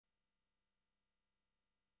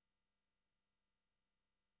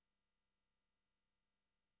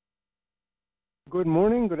Good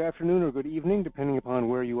morning, good afternoon, or good evening, depending upon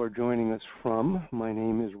where you are joining us from. My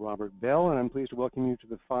name is Robert Bell, and I'm pleased to welcome you to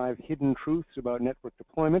the 5 Hidden Truths about Network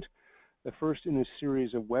Deployment, the first in a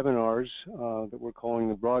series of webinars that we're calling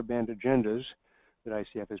the Broadband Agendas that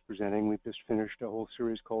ICF is presenting. We've just finished a whole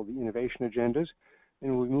series called the Innovation Agendas,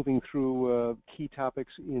 and we're moving through key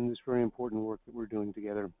topics in this very important work that we're doing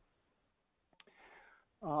together.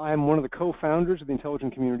 I'm one of the co-founders of the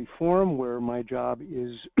Intelligent Community Forum, where my job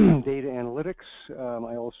is data analytics.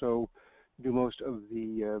 I also do most of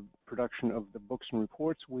the production of the books and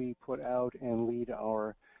reports we put out and lead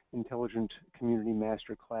our Intelligent Community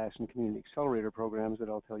Masterclass and Community Accelerator programs that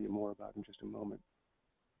I'll tell you more about in just a moment.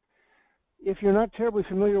 If you're not terribly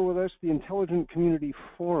familiar with us, the Intelligent Community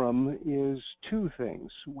Forum is two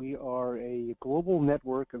things. We are a global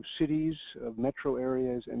network of cities, of metro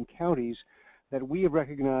areas, and counties that we have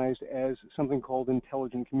recognized as something called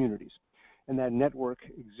intelligent communities. And that network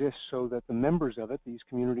exists so that the members of it, these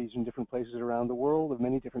communities in different places around the world of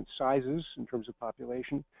many different sizes in terms of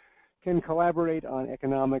population, can collaborate on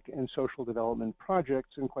economic and social development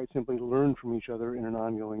projects and quite simply learn from each other in an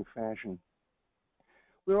ongoing fashion.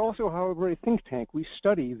 We're also, however, a think tank. We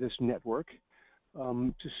study this network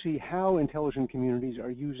to see how intelligent communities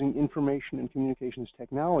are using information and communications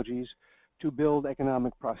technologies to build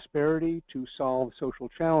economic prosperity, to solve social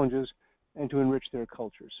challenges, and to enrich their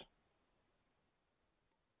cultures.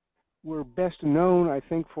 We're best known, I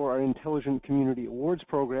think, for our Intelligent Community Awards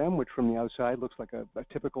program, which from the outside looks like a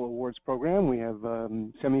typical awards program. We have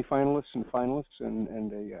semi-finalists and finalists and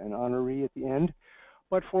an honoree at the end.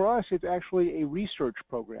 But for us, it's actually a research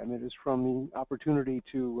program. It is from the opportunity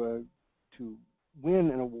to win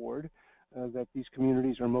an award that these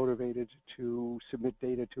communities are motivated to submit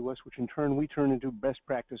data to us, which in turn we turn into best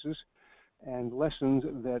practices and lessons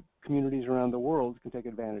that communities around the world can take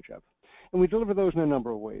advantage of. And we deliver those in a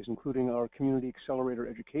number of ways, including our Community Accelerator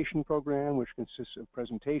Education Program, which consists of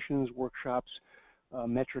presentations, workshops,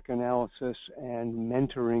 metric analysis, and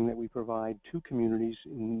mentoring that we provide to communities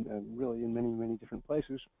in really in many different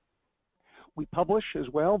places. We publish as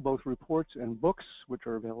well, both reports and books, which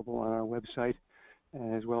are available on our website,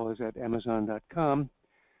 as well as at Amazon.com.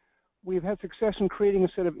 We've had success in creating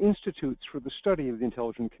a set of institutes for the study of the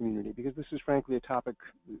intelligent community, because this is frankly a topic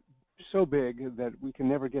so big that we can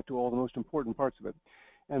never get to all the most important parts of it.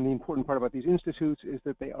 And the important part about these institutes is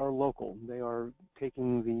that they are local. They are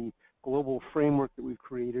taking the global framework that we've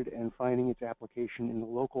created and finding its application in the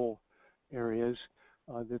local areas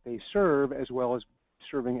that they serve, as well as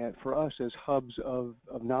serving for us as hubs of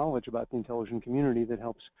knowledge about the intelligent community that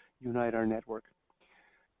helps unite our network.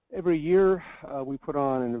 Every year we put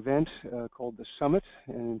on an event called the Summit,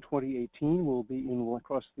 and in 2018 we'll be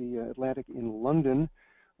across the Atlantic in London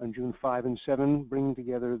on June 5 and 7, bringing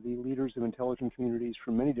together the leaders of intelligent communities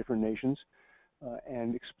from many different nations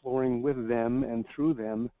and exploring with them and through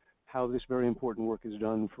them how this very important work is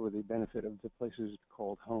done for the benefit of the places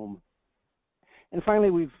called home. And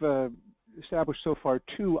finally, we've established so far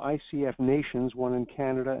 2 ICF nations, one in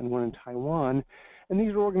Canada and one in Taiwan. And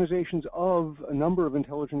these are organizations of a number of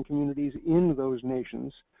intelligent communities in those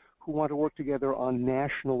nations who want to work together on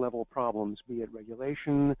national level problems, be it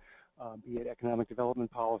regulation, be it economic development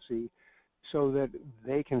policy, so that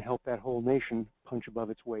they can help that whole nation punch above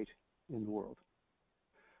its weight in the world.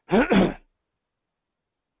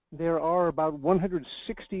 There are about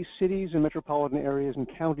 160 cities and metropolitan areas and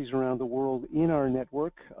counties around the world in our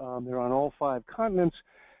network. They're on all 5 continents.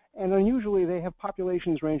 And unusually, they have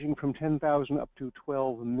populations ranging from 10,000 up to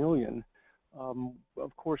 12 million.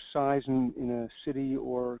 Of course, size in a city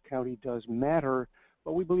or county does matter,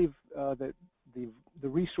 but we believe that the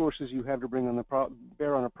resources you have to bring on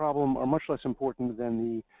bear on a problem are much less important than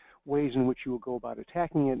the ways in which you will go about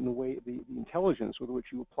attacking it and the intelligence with which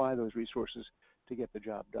you apply those resources to get the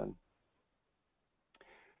job done.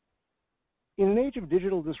 In an age of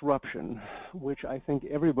digital disruption, which I think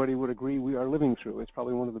everybody would agree we are living through, it's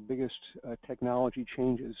probably one of the biggest technology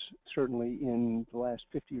changes, certainly in the last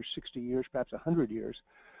 50 or 60 years, perhaps 100 years.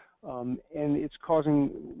 And it's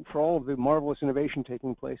causing, for all of the marvelous innovation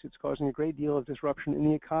taking place, it's causing a great deal of disruption in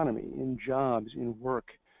the economy, in jobs, in work,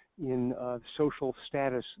 in social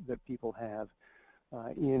status that people have,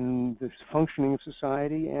 in the functioning of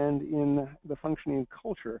society, and in the functioning of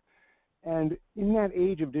culture. And in that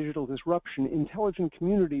age of digital disruption, intelligent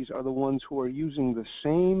communities are the ones who are using the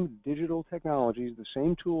same digital technologies, the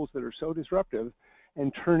same tools that are so disruptive,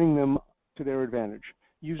 and turning them to their advantage,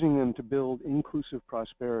 using them to build inclusive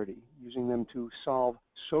prosperity, using them to solve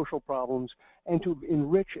social problems, and to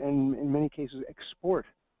enrich and, in many cases, export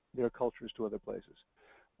their cultures to other places.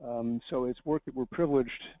 So it's work that we're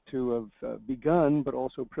privileged to have begun, but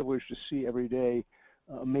also privileged to see every day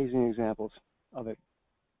amazing examples of it.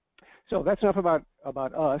 So that's enough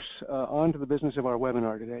about us. On to the business of our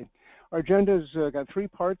webinar today. Our agenda's got 3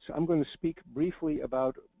 parts. I'm going to speak briefly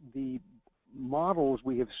about the models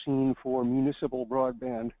we have seen for municipal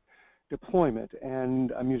broadband deployment,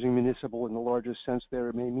 and I'm using municipal in the largest sense there.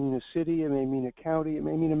 It may mean a city, it may mean a county, it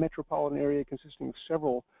may mean a metropolitan area consisting of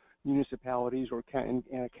several municipalities or and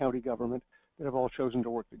a county government that have all chosen to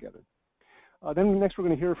work together. Then next we're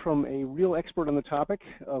going to hear from a real expert on the topic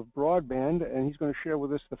of broadband, and he's going to share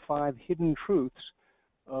with us the 5 hidden truths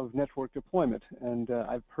of network deployment. And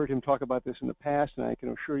I've heard him talk about this in the past, and I can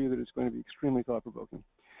assure you that it's going to be extremely thought-provoking.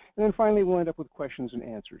 And then finally we'll end up with questions and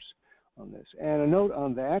answers on this. And a note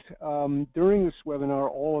on that, during this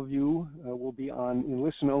webinar all of you will be in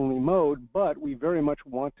listen-only mode, but we very much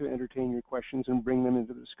want to entertain your questions and bring them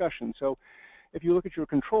into the discussion. So if you look at your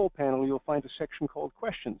control panel, you'll find a section called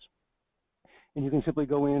Questions. And you can simply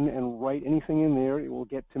go in and write anything in there. It will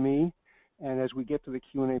get to me. And as we get to the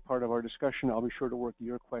Q&A part of our discussion, I'll be sure to work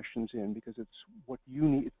your questions in, because it's what you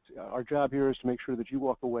need. Our job here is to make sure that you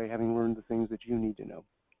walk away having learned the things that you need to know.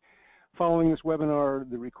 Following this webinar,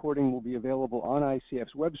 the recording will be available on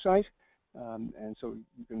ICF's website, and so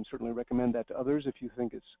you can certainly recommend that to others if you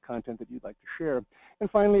think it's content that you'd like to share.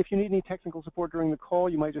 And finally, if you need any technical support during the call,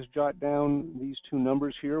 you might just jot down these 2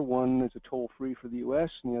 numbers here. One is a toll-free for the U.S.,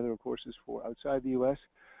 and the other, of course, is for outside the U.S.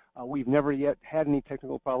 We've never yet had any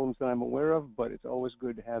technical problems that I'm aware of, but it's always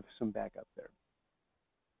good to have some backup there.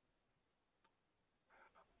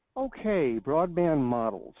 Okay, broadband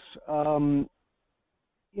models.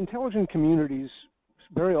 Intelligent communities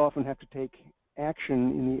very often have to take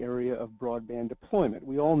action in the area of broadband deployment.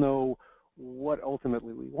 We all know what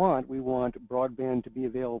ultimately we want. We want broadband to be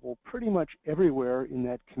available pretty much everywhere in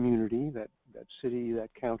that community, that city, that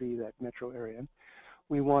county, that metro area.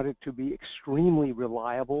 We want it to be extremely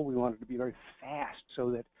reliable. We want it to be very fast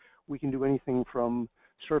so that we can do anything from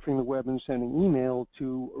surfing the web and sending email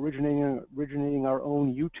to originating our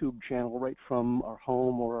own YouTube channel right from our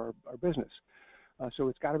home or our business. So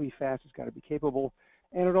it's got to be fast, it's got to be capable,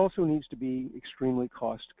 and it also needs to be extremely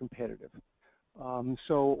cost competitive.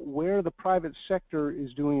 So where the private sector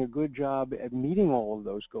is doing a good job at meeting all of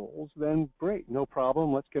those goals, then great, no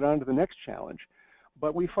problem, let's get on to the next challenge.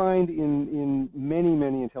 But we find in many,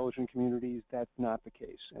 many intelligent communities that's not the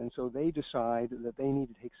case. And so they decide that they need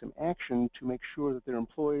to take some action to make sure that their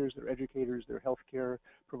employers, their educators, their healthcare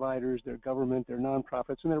providers, their government, their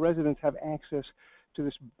nonprofits, and their residents have access to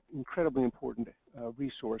this incredibly important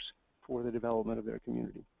resource for the development of their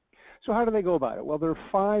community. So how do they go about it? Well, there are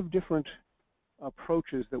 5 different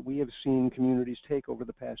approaches that we have seen communities take over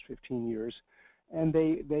the past 15 years, and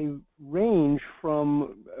they range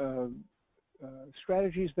from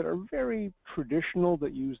strategies that are very traditional,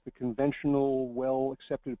 that use the conventional,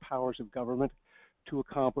 well-accepted powers of government to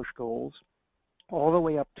accomplish goals, all the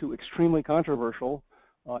way up to extremely controversial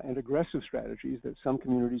and aggressive strategies that some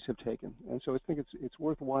communities have taken. And so I think it's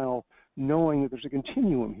worthwhile knowing that there's a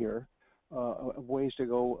continuum here of ways to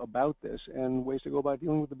go about this and ways to go about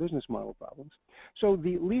dealing with the business model problems. So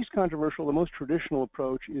the least controversial, the most traditional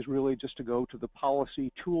approach is really just to go to the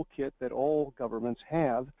policy toolkit that all governments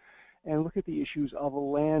have and look at the issues of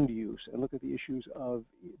land use and look at the issues of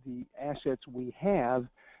the assets we have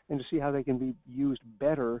and to see how they can be used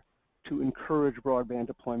better to encourage broadband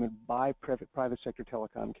deployment by private sector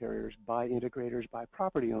telecom carriers, by integrators, by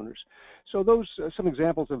property owners. So those, some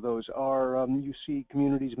examples of those are you see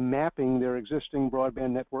communities mapping their existing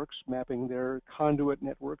broadband networks, mapping their conduit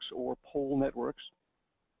networks or pole networks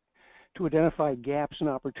to identify gaps and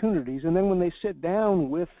opportunities. And then when they sit down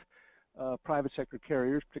with private sector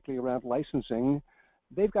carriers, particularly around licensing,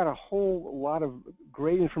 they've got a whole lot of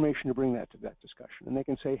great information to bring to that discussion. And they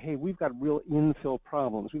can say, hey, we've got real infill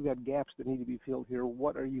problems. We've got gaps that need to be filled here.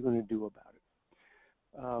 What are you going to do about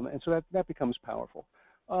it? And so that becomes powerful.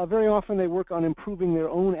 Very often they work on improving their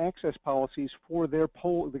own access policies for their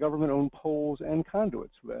the government-owned poles and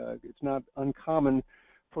conduits. It's not uncommon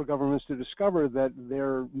for governments to discover that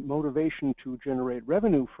their motivation to generate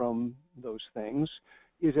revenue from those things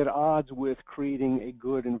is at odds with creating a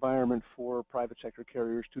good environment for private sector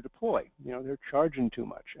carriers to deploy. You know, they're charging too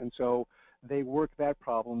much. And so they work that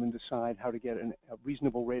problem and decide how to get a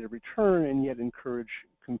reasonable rate of return and yet encourage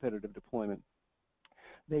competitive deployment.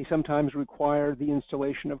 They sometimes require the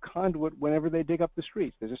installation of conduit whenever they dig up the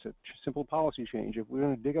streets. There's just a simple policy change. If we're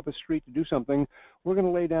going to dig up a street to do something, we're going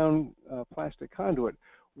to lay down plastic conduit.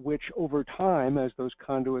 which over time, as those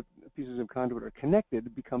pieces of conduit are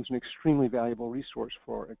connected, becomes an extremely valuable resource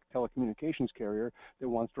for a telecommunications carrier that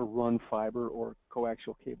wants to run fiber or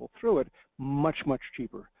coaxial cable through it, much, much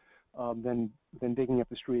cheaper than digging up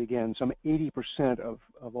the street again. Some 80% of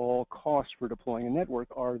all costs for deploying a network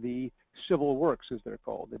are the civil works, as they're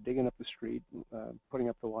called, the digging up the street, putting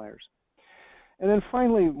up the wires. And then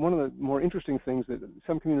finally, one of the more interesting things that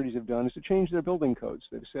some communities have done is to change their building codes.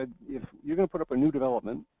 They've said, if you're going to put up a new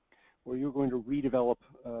development, or you're going to redevelop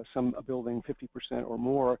a building 50% or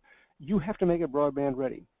more, you have to make it broadband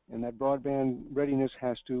ready. And that broadband readiness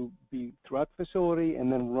has to be throughout the facility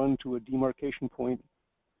and then run to a demarcation point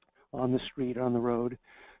on the street, on the road,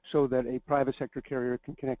 so that a private sector carrier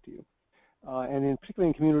can connect to you. And particularly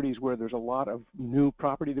in communities where there's a lot of new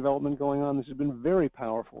property development going on, this has been very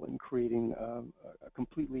powerful in creating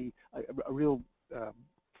a real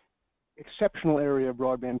exceptional area of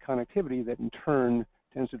broadband connectivity that in turn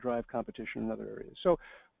tends to drive competition in other areas. So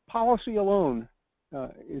policy alone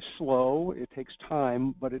is slow, it takes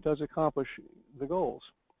time, but it does accomplish the goals.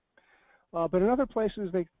 But in other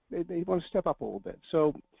places, they want to step up a little bit.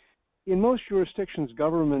 So in most jurisdictions,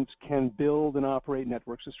 governments can build and operate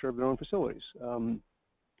networks to serve their own facilities.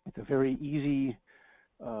 It's a very easy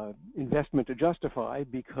investment to justify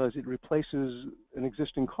because it replaces an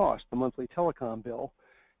existing cost, the monthly telecom bill.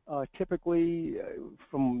 Typically,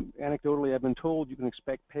 from anecdotally I've been told, you can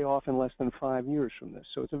expect payoff in less than 5 years from this.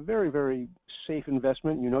 So it's a very, very safe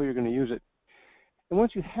investment. You know you're going to use it. And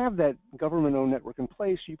once you have that government-owned network in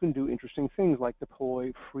place, you can do interesting things like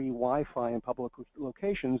deploy free Wi-Fi in public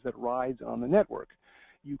locations that rides on the network.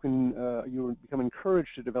 You become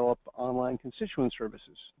encouraged to develop online constituent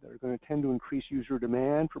services that are going to tend to increase user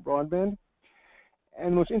demand for broadband.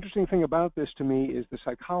 And the most interesting thing about this to me is the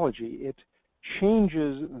psychology. It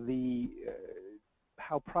changes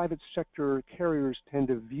how private sector carriers tend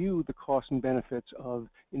to view the costs and benefits of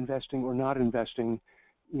investing or not investing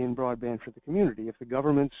in broadband for the community. If the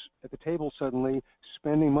government's at the table suddenly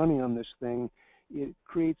spending money on this thing, it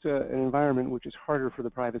creates an environment which is harder for the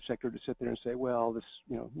private sector to sit there and say, well, this,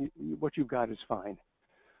 what you've got is fine.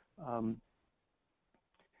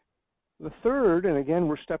 The third, and again,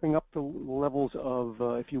 we're stepping up the levels of,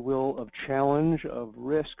 if you will, of challenge, of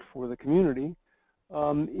risk for the community,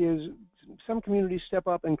 is some communities step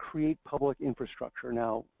up and create public infrastructure.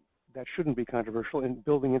 Now, that shouldn't be controversial, and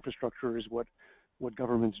building infrastructure is what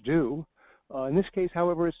governments do. In this case,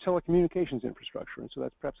 however, it's telecommunications infrastructure, and so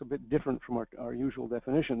that's perhaps a bit different from our usual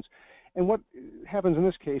definitions. And what happens in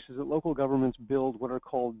this case is that local governments build what are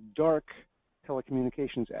called dark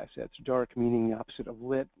telecommunications assets, dark meaning the opposite of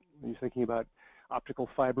lit. When you're thinking about optical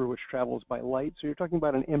fiber which travels by light, so you're talking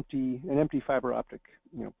about an empty fiber optic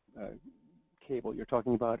cable. You're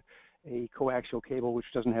talking about a coaxial cable which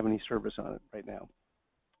doesn't have any service on it right now.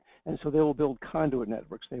 And so they will build conduit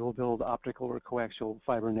networks. They will build optical or coaxial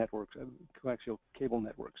fiber networks, coaxial cable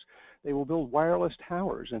networks. They will build wireless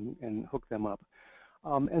towers and hook them up.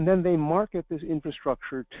 And then they market this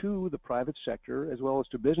infrastructure to the private sector as well as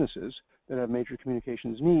to businesses that have major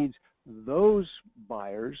communications needs. Those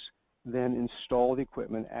buyers then install the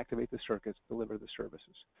equipment, activate the circuits, deliver the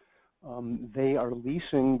services. They are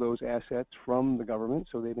leasing those assets from the government,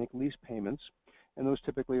 so they make lease payments. And those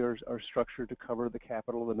typically are structured to cover the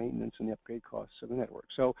capital, the maintenance, and the upgrade costs of the network.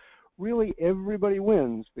 So really everybody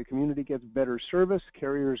wins. The community gets better service.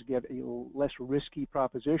 Carriers get a less risky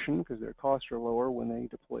proposition because their costs are lower when they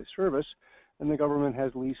deploy service. And the government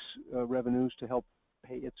has lease revenues to help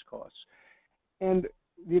pay its costs. And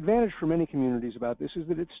the advantage for many communities about this is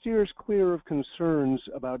that it steers clear of concerns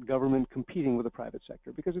about government competing with the private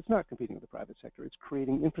sector, because it's not competing with the private sector. It's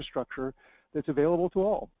creating infrastructure that's available to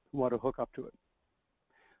all who want to hook up to it.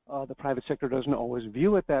 The private sector doesn't always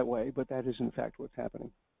view it that way, but that is in fact what's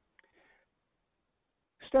happening.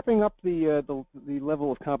 Stepping up the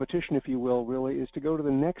level of competition, if you will, really is to go to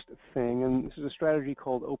the next thing, and this is a strategy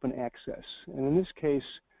called open access. And in this case,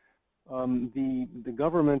 the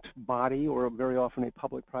government body, or very often a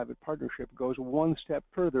public-private partnership, goes one step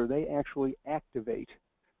further. They actually activate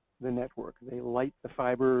the network. They light the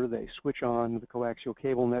fiber, they switch on the coaxial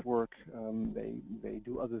cable network, they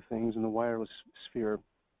do other things in the wireless sphere.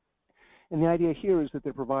 And the idea here is that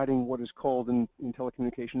they're providing what is called in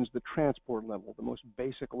telecommunications the transport level, the most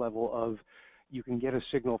basic level of you can get a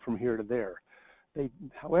signal from here to there.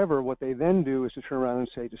 However, what they then do is to turn around and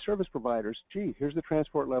say to service providers, gee, here's the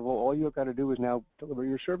transport level. All you've got to do is now deliver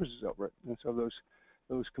your services over it. And so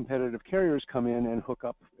those competitive carriers come in and hook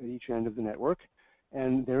up at each end of the network,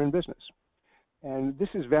 and they're in business. And this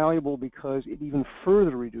is valuable because it even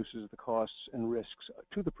further reduces the costs and risks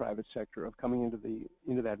to the private sector of coming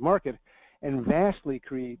into that market. and vastly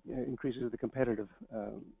increases the competitive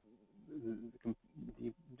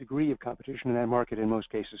the degree of competition in that market in most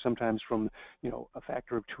cases, sometimes from a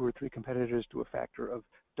factor of 2 or 3 competitors to a factor of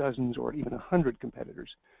dozens or even 100 competitors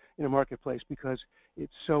in a marketplace, because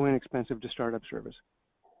it's so inexpensive to start up service.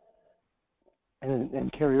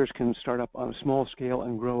 And carriers can start up on a small scale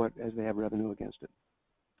and grow it as they have revenue against it.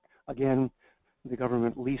 Again, the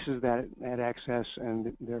government leases that access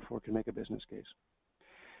and therefore can make a business case.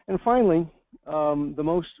 And finally, the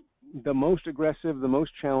most aggressive, the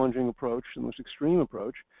most challenging approach, the most extreme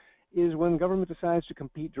approach, is when government decides to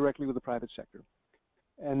compete directly with the private sector.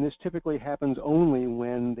 And this typically happens only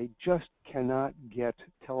when they just cannot get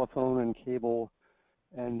telephone and cable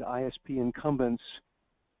and ISP incumbents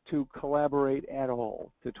to collaborate at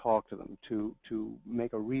all, to talk to them, to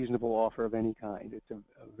make a reasonable offer of any kind. It's a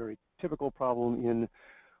very typical problem in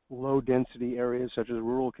low density areas such as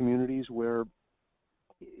rural communities, where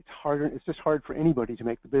it's just hard for anybody to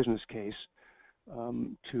make the business case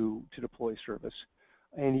to deploy service.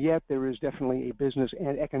 And yet there is definitely a business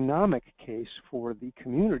and economic case for the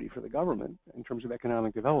community, for the government, in terms of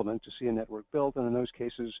economic development, to see a network built, and in those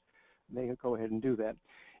cases they go ahead and do that.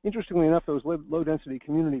 Interestingly enough, those low density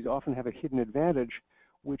communities often have a hidden advantage,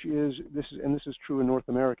 which is, this is true in North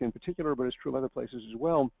America in particular, but it's true of other places as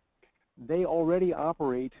well. They already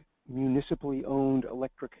operate municipally owned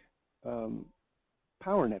electric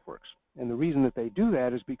power networks. And the reason that they do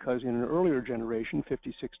that is because in an earlier generation,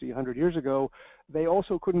 50, 60, 100 years ago, they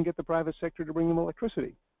also couldn't get the private sector to bring them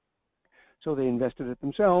electricity. So they invested it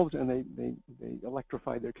themselves, and they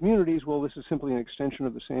electrified their communities. Well, this is simply an extension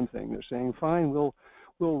of the same thing. They're saying, fine, we'll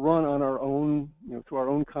run on our own, through our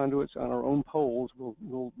own conduits, on our own poles.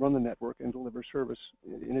 We'll run the network and deliver service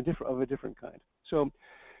of a different kind. So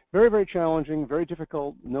very, very challenging, very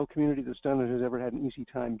difficult. No community that's done it has ever had an easy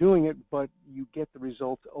time doing it, but you get the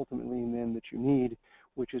results ultimately in the end that you need,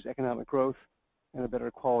 which is economic growth and a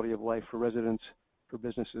better quality of life for residents, for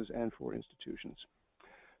businesses, and for institutions.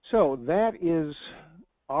 So that is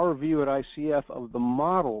our view at ICF of the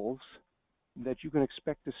models that you can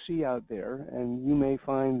expect to see out there, and you may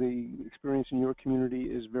find the experience in your community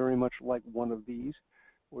is very much like one of these,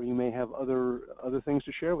 or you may have other things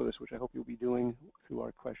to share with us, which I hope you'll be doing through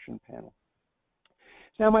our question panel.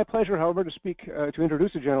 It's now my pleasure, however, to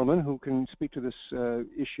introduce a gentleman who can speak to this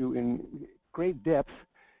issue in great depth,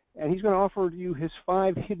 and he's going to offer you his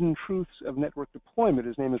 5 hidden truths of network deployment.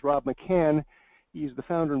 His name is Rob McCann. He's the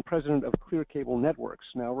founder and president of Clearcable Networks.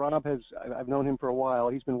 Now, Rob I've known him for a while.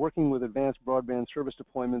 He's been working with advanced broadband service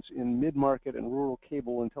deployments in mid-market and rural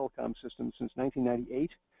cable and telecom systems since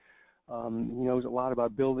 1998. He knows a lot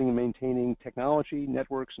about building and maintaining technology,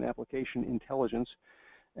 networks, and application intelligence.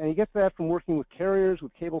 And he gets that from working with carriers,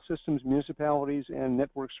 with cable systems, municipalities, and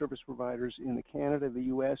network service providers in Canada, the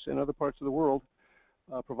US, and other parts of the world,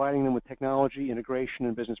 providing them with technology, integration,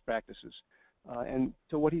 and business practices. And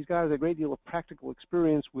so what he's got is a great deal of practical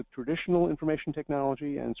experience with traditional information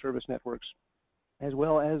technology and service networks, as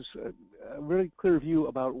well as a really clear view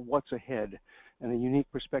about what's ahead and a unique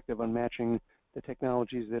perspective on matching the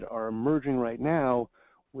technologies that are emerging right now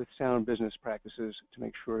with sound business practices to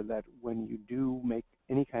make sure that when you do make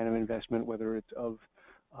any kind of investment, whether it's of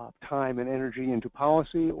time and energy into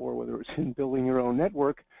policy or whether it's in building your own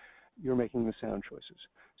network, you're making the sound choices.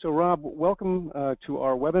 So Rob, welcome to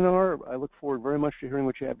our webinar. I look forward very much to hearing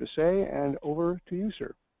what you have to say, and over to you,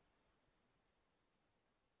 sir.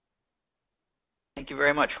 Thank you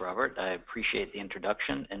very much, Robert. I appreciate the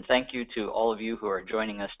introduction, and thank you to all of you who are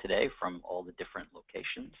joining us today from all the different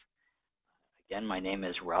locations. Again, my name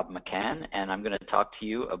is Rob McCann, and I'm going to talk to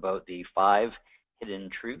you about the 5 hidden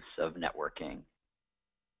truths of networking.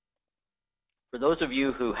 For those of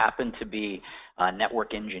you who happen to be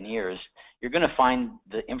network engineers, you're going to find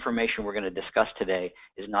the information we're going to discuss today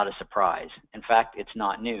is not a surprise. In fact, it's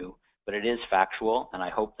not new, but it is factual, and I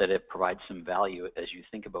hope that it provides some value as you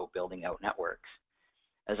think about building out networks.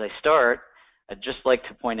 As I start, I'd just like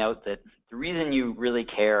to point out that the reason you really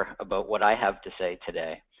care about what I have to say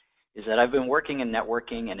today is that I've been working in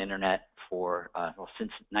networking and internet for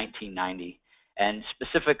since 1990. And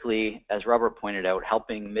specifically, as Robert pointed out,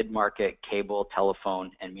 helping mid-market cable, telephone,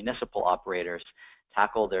 and municipal operators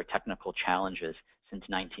tackle their technical challenges since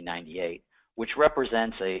 1998, which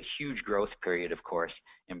represents a huge growth period, of course,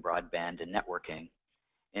 in broadband and networking.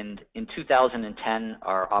 And in 2010,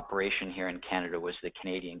 our operation here in Canada was the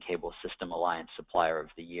Canadian Cable System Alliance Supplier of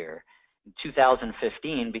the Year. In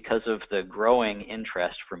 2015, because of the growing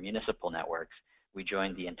interest for municipal networks, we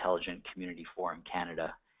joined the Intelligent Community Forum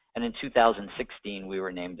Canada. And in 2016, we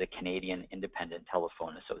were named the Canadian Independent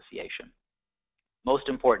Telephone Association. Most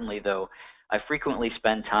importantly, though, I frequently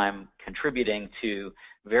spend time contributing to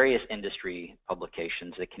various industry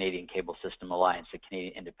publications, the Canadian Cable System Alliance, the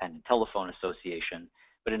Canadian Independent Telephone Association,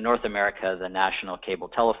 but in North America, the National Cable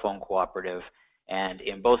Telephone Cooperative, and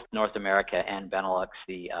in both North America and Benelux,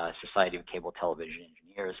 the Society of Cable Television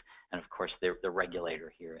Engineers, and of course, the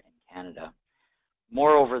regulator here in Canada.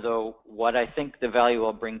 Moreover, though, what I think the value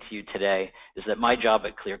I'll bring to you today is that my job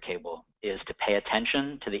at Clearcable is to pay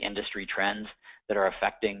attention to the industry trends that are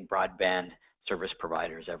affecting broadband service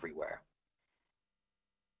providers everywhere.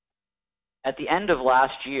 At the end of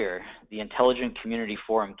last year, the Intelligent Community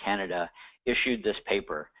Forum Canada issued this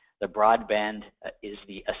paper, "The Broadband is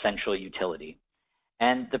the Essential Utility."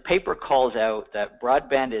 And the paper calls out that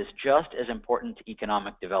broadband is just as important to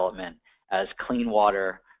economic development as clean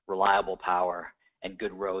water, reliable power, and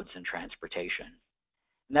good roads and transportation.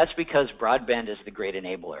 And that's because broadband is the great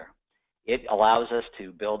enabler. It allows us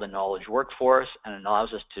to build a knowledge workforce and it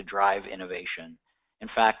allows us to drive innovation. In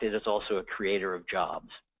fact, it is also a creator of jobs.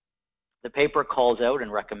 The paper calls out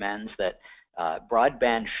and recommends that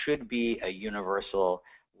broadband should be a universal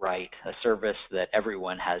right, a service that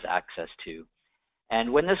everyone has access to.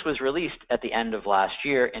 And when this was released at the end of last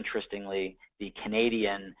year, interestingly, the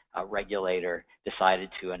Canadian regulator decided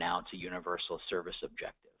to announce a universal service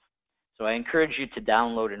objective. So I encourage you to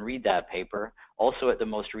download and read that paper. Also at the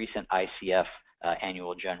most recent ICF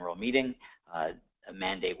annual general meeting, a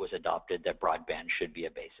mandate was adopted that broadband should be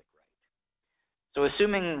a basic right. So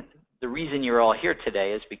assuming the reason you're all here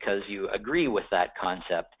today is because you agree with that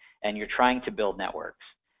concept and you're trying to build networks.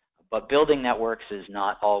 But building networks is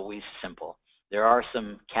not always simple. There are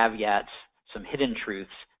some caveats, some hidden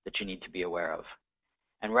truths that you need to be aware of.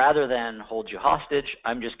 And rather than hold you hostage,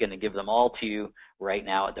 I'm just going to give them all to you right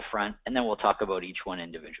now at the front, and then we'll talk about each one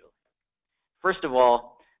individually. First of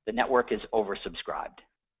all, the network is oversubscribed.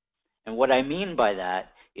 And what I mean by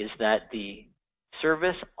that is that the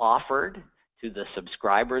service offered to the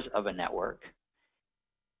subscribers of a network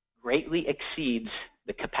greatly exceeds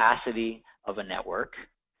the capacity of a network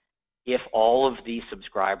if all of the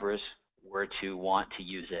subscribers were to want to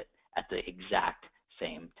use it at the exact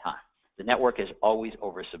same time. The network is always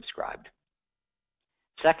oversubscribed.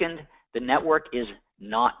 Second, the network is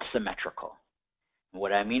not symmetrical. And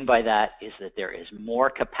what I mean by that is that there is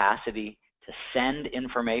more capacity to send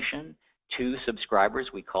information to subscribers,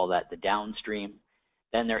 we call that the downstream,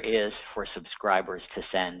 than there is for subscribers to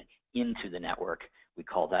send into the network, we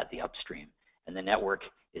call that the upstream. And the network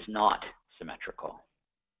is not symmetrical.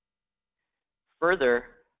 Further,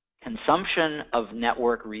 consumption of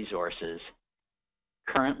network resources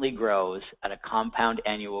currently grows at a compound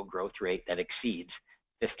annual growth rate that exceeds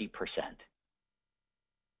 50%.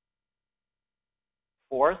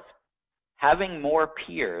 Fourth, having more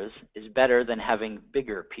peers is better than having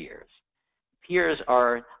bigger peers. Peers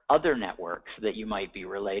are other networks that you might be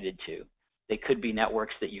related to. They could be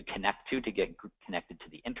networks that you connect to get connected to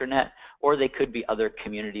the internet, or they could be other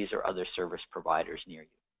communities or other service providers near you.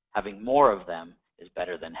 Having more of them is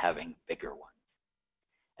better than having bigger ones.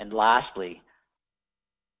 And lastly,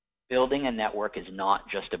 building a network is not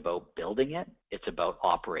just about building it, it's about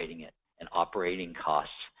operating it. And operating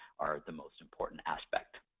costs are the most important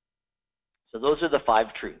aspect. So those are the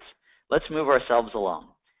 5 truths. Let's move ourselves along.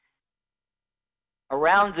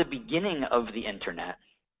 Around the beginning of the internet,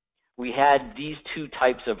 we had these 2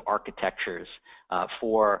 types of architectures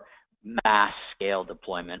for mass scale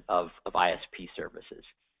deployment of ISP services.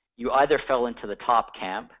 You either fell into the top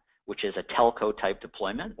camp, which is a telco type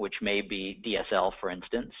deployment, which may be DSL, for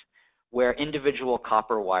instance, where individual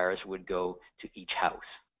copper wires would go to each house.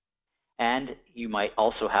 And you might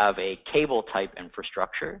also have a cable type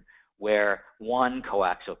infrastructure where one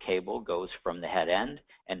coaxial cable goes from the head end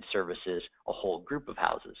and services a whole group of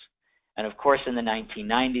houses. And of course, in the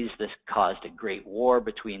 1990s, this caused a great war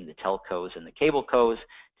between the telcos and the cable cos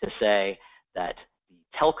to say that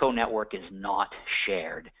the telco network is not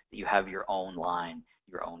shared, that you have your own line,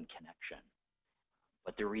 your own connection.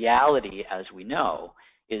 But the reality, as we know,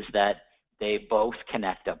 is that they both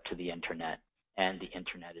connect up to the internet and the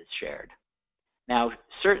internet is shared. Now,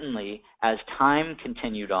 certainly, as time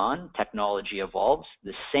continued on, technology evolves.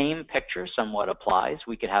 The same picture somewhat applies.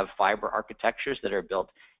 We could have fiber architectures that are built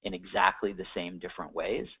in exactly the same different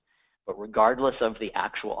ways. But regardless of the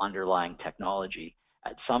actual underlying technology,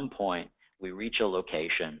 at some point, we reach a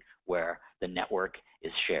location where the network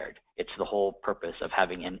is shared. It's the whole purpose of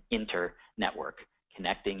having an inter-network,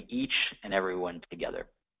 connecting each and everyone together.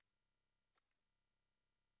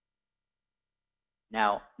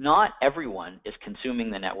 Now, not everyone is consuming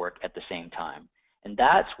the network at the same time, and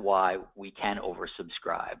that's why we can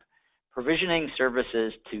oversubscribe. Provisioning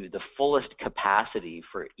services to the fullest capacity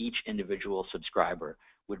for each individual subscriber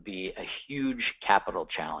would be a huge capital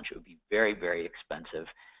challenge. It would be very, very expensive.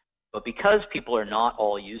 But because people are not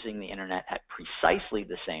all using the internet at precisely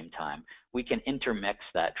the same time, we can intermix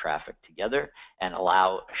that traffic together and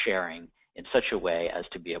allow sharing in such a way as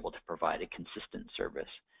to be able to provide a consistent service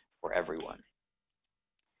for everyone.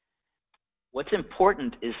 What's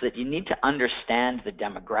important is that you need to understand the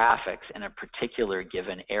demographics in a particular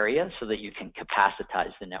given area so that you can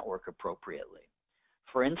capacitize the network appropriately.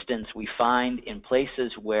 For instance, we find in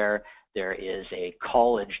places where there is a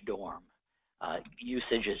college dorm,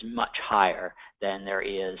 usage is much higher than there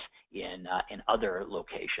is in other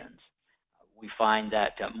locations. We find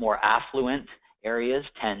that more affluent areas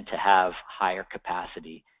tend to have higher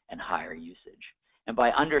capacity and higher usage. And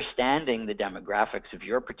by understanding the demographics of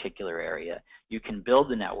your particular area, you can build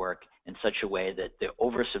the network in such a way that the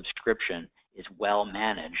oversubscription is well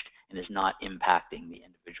managed and is not impacting the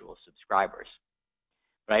individual subscribers.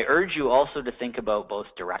 But I urge you also to think about both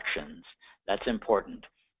directions. That's important.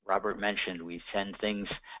 Robert mentioned we send things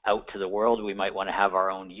out to the world. We might want to have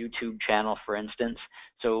our own YouTube channel, for instance.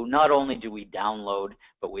 So not only do we download,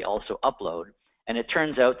 but we also upload. And it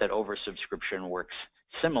turns out that oversubscription works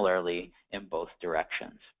similarly in both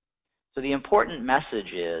directions. So the important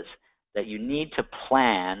message is that you need to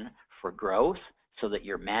plan for growth so that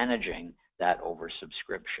you're managing that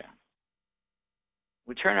oversubscription.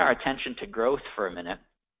 We turn our attention to growth for a minute.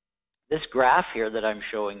 This graph here that I'm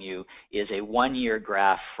showing you is a one-year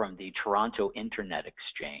graph from the Toronto Internet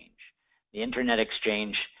Exchange. The Internet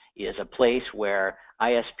Exchange is a place where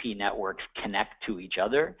ISP networks connect to each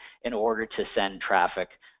other in order to send traffic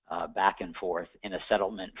back and forth in a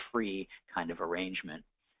settlement-free kind of arrangement.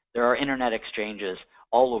 There are internet exchanges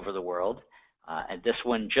all over the world, and this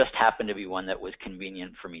one just happened to be one that was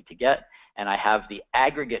convenient for me to get, and I have the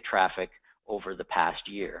aggregate traffic over the past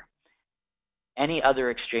year. Any other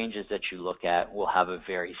exchanges that you look at will have a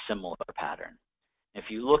very similar pattern. If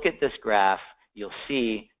you look at this graph, you'll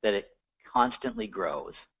see that it constantly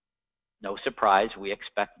grows. No surprise, we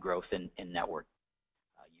expect growth in network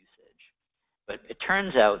usage. But it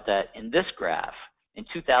turns out that in this graph, in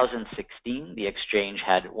 2016, the exchange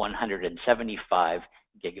had 175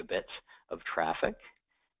 gigabits of traffic.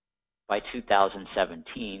 By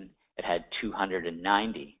 2017, it had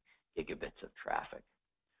 290 gigabits of traffic,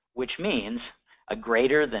 which means a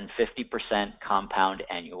greater than 50% compound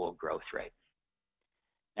annual growth rate.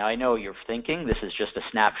 Now, I know you're thinking this is just a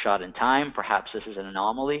snapshot in time. Perhaps this is an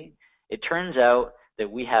anomaly. It turns out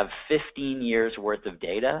that we have 15 years worth of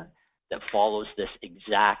data that follows this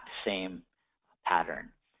exact same pattern.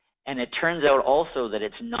 And it turns out also that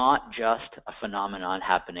it's not just a phenomenon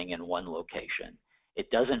happening in one location.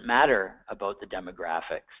 It doesn't matter about the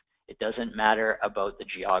demographics. It doesn't matter about the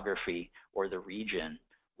geography or the region.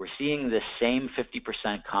 We're seeing this same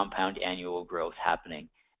 50% compound annual growth happening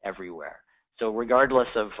everywhere. So regardless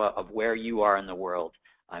of where you are in the world,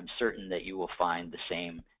 I'm certain that you will find the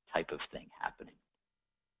same type of thing happening.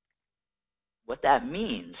 What that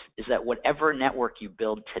means is that whatever network you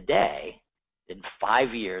build today, in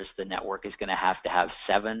 5 years, the network is going to have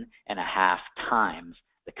 7.5 times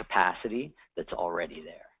the capacity that's already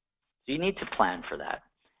there. So you need to plan for that.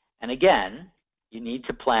 And again, you need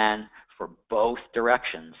to plan for both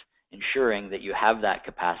directions, ensuring that you have that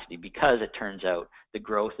capacity because it turns out the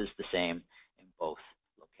growth is the same in both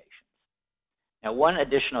locations. Now, one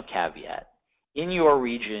additional caveat. In your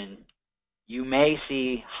region, you may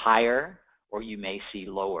see higher or you may see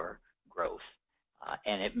lower growth.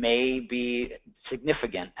 And it may be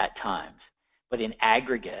significant at times. But in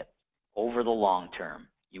aggregate, over the long term,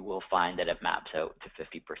 you will find that it maps out to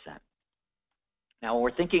 50%. Now, when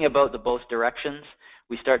we're thinking about the both directions,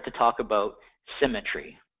 we start to talk about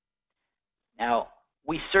symmetry. Now,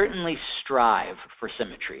 we certainly strive for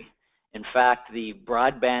symmetry. In fact, the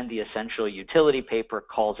Broadband, the Essential Utility paper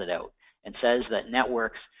calls it out and says that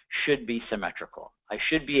networks should be symmetrical. I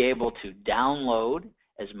should be able to download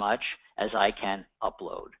as much as I can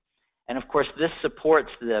upload. And of course, this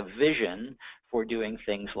supports the vision for doing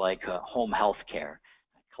things like home health care,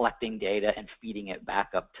 collecting data and feeding it back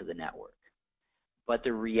up to the network. But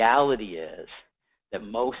the reality is that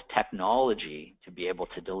most technology to be able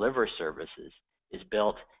to deliver services is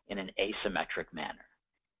built in an asymmetric manner,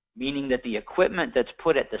 meaning that the equipment that's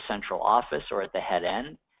put at the central office or at the head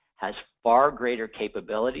end has far greater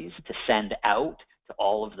capabilities to send out to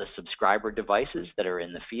all of the subscriber devices that are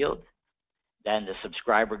in the field than the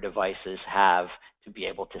subscriber devices have to be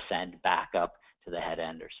able to send back up to the head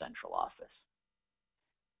end or central office.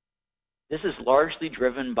 This is largely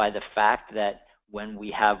driven by the fact that when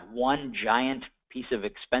we have one giant piece of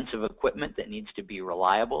expensive equipment that needs to be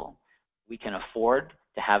reliable, we can afford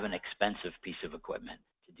to have an expensive piece of equipment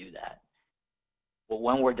to do that. But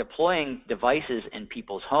when we're deploying devices in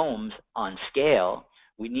people's homes on scale,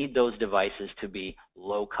 we need those devices to be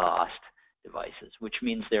low-cost devices, which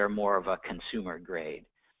means they're more of a consumer grade.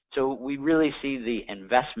 So we really see the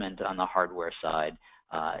investment on the hardware side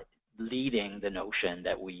leading the notion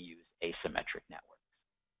that we use asymmetric networks.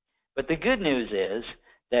 But the good news is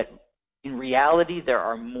that in reality, there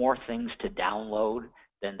are more things to download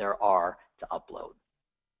than there are to upload.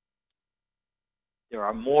 There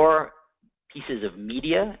are more pieces of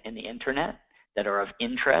media in the internet that are of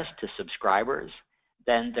interest to subscribers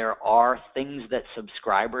than there are things that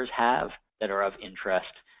subscribers have that are of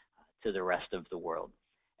interest to the rest of the world.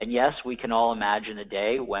 And yes, we can all imagine a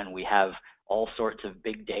day when we have all sorts of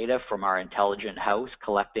big data from our intelligent house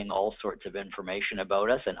collecting all sorts of information about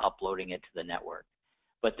us and uploading it to the network.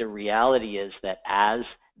 But the reality is that as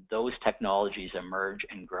those technologies emerge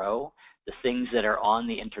and grow, the things that are on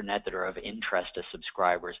the internet that are of interest to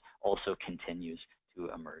subscribers also continues to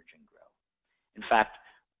emerge and grow. In fact,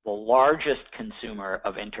 the largest consumer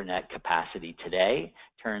of internet capacity today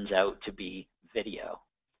turns out to be video.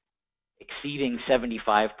 Exceeding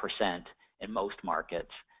 75% in most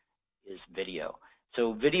markets is video.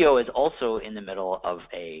 So video is also in the middle of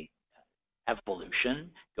a evolution,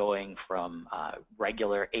 going from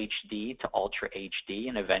regular HD to Ultra HD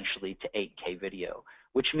and eventually to 8K video,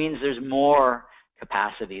 which means there's more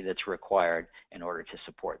capacity that's required in order to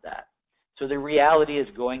support that. So the reality is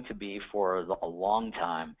going to be for a long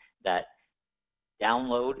time that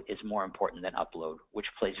download is more important than upload, which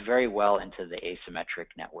plays very well into the asymmetric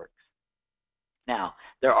networks. Now,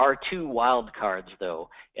 there are two wild cards, though,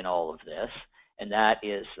 in all of this, and that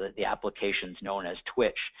is the applications known as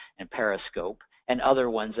Twitch and Periscope and other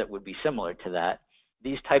ones that would be similar to that.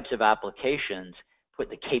 These types of applications put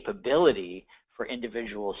the capability for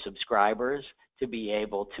individual subscribers to be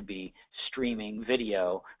able to be streaming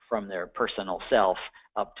video from their personal self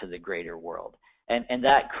up to the greater world. And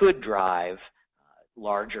that could drive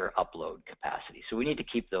larger upload capacity. So we need to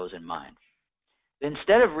keep those in mind.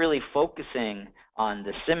 Instead of really focusing on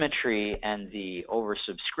the symmetry and the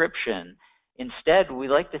oversubscription, instead we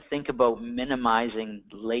like to think about minimizing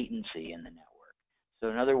latency in the network. So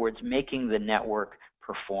in other words, making the network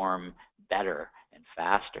perform better and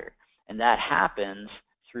faster. And that happens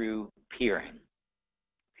through peering.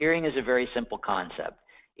 Peering is a very simple concept.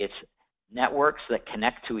 It's networks that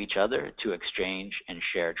connect to each other to exchange and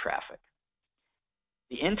share traffic.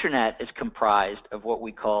 The internet is comprised of what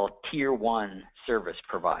we call Tier 1 service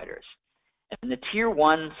providers. And the Tier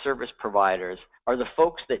 1 service providers are the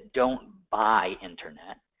folks that don't buy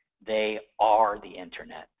internet. They are the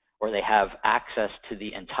internet, or they have access to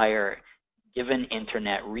the entire given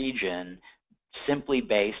internet region simply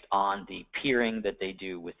based on the peering that they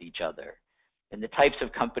do with each other. And the types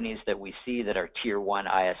of companies that we see that are Tier 1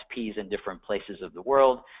 ISPs in different places of the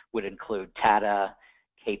world would include Tata,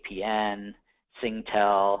 KPN,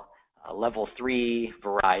 Singtel, Level 3,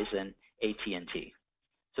 Verizon, AT&T.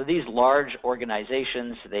 So these large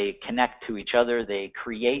organizations, they connect to each other, they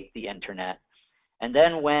create the internet. And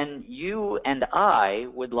then when you and I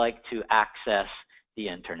would like to access the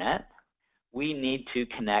internet, we need to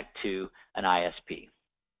connect to an ISP.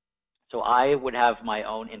 So I would have my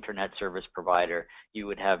own internet service provider, you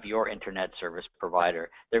would have your internet service provider.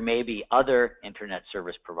 There may be other internet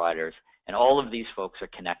service providers, and all of these folks are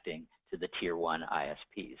connecting to the Tier 1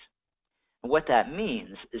 ISPs. And what that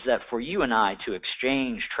means is that for you and I to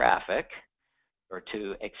exchange traffic or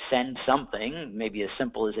to send something, maybe as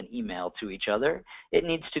simple as an email to each other, it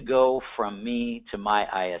needs to go from me to my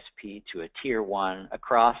ISP to a Tier 1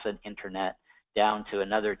 across an internet down to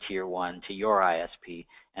another Tier 1 to your ISP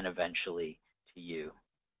and eventually to you.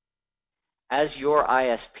 As your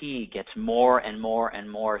ISP gets more and more and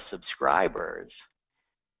more subscribers,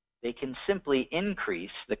 they can simply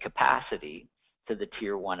increase the capacity to the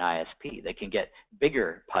Tier 1 ISP. They can get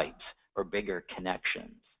bigger pipes or bigger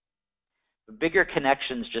connections. The bigger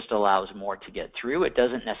connections just allows more to get through. It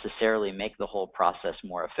doesn't necessarily make the whole process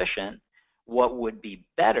more efficient. What would be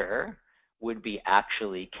better would be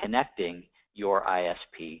actually connecting your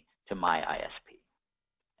ISP to my ISP.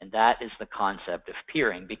 And that is the concept of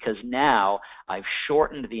peering, because now I've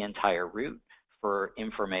shortened the entire route for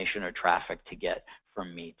information or traffic to get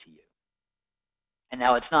from me to you. And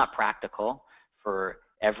now it's not practical for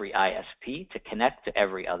every ISP to connect to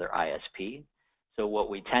every other ISP. So what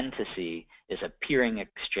we tend to see is a peering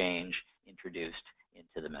exchange introduced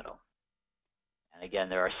into the middle. And again,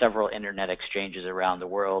 there are several internet exchanges around the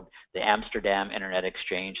world. The Amsterdam Internet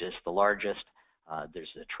Exchange is the largest.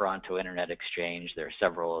 There's the Toronto Internet Exchange. There are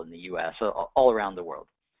several in the US, all around the world.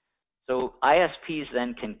 So ISPs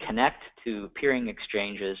then can connect to peering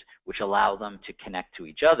exchanges, which allow them to connect to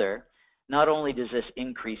each other. Not only does this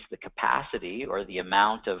increase the capacity or the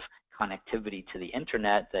amount of connectivity to the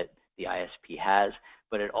internet that the ISP has,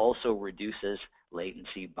 but it also reduces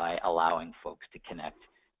latency by allowing folks to connect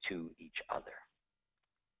to each other.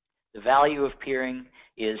 The value of peering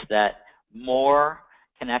is that more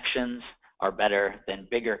connections are better than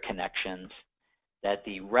bigger connections, that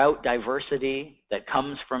the route diversity that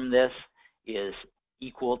comes from this is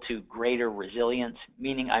equal to greater resilience,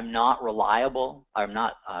 meaning I'm not relying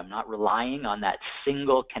on that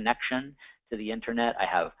single connection to the internet. I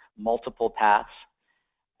have multiple paths.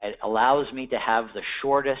 It allows me to have the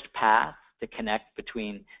shortest path to connect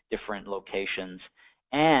between different locations,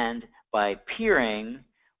 and by peering,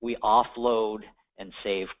 we offload and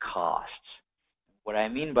save costs. What I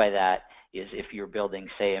mean by that is if you're building,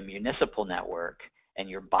 say, a municipal network and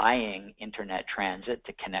you're buying internet transit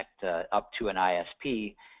to connect up to an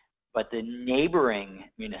ISP, but the neighboring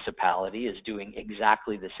municipality is doing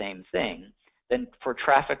exactly the same thing, then for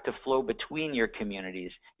traffic to flow between your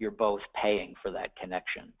communities, you're both paying for that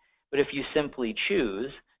connection. But if you simply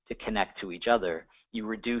choose to connect to each other, you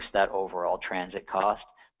reduce that overall transit cost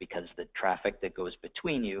because the traffic that goes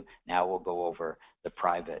between you now will go over the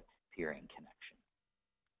private peering connection.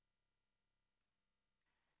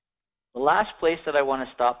 The last place that I want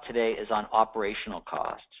to stop today is on operational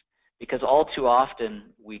costs, because all too often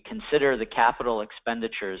we consider the capital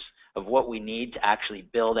expenditures of what we need to actually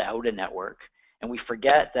build out a network, and we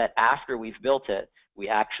forget that after we've built it, we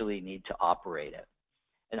actually need to operate it.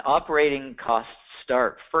 And operating costs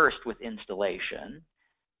start first with installation.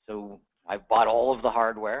 So I've bought all of the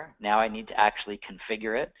hardware. Now I need to actually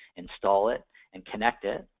configure it, install it, and connect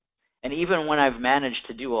it. And even when I've managed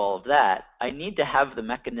to do all of that, I need to have the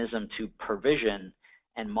mechanism to provision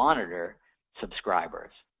and monitor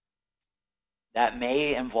subscribers. That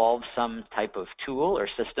may involve some type of tool or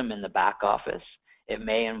system in the back office. It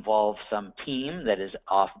may involve some team that is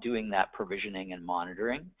off doing that provisioning and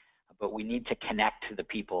monitoring, but we need to connect the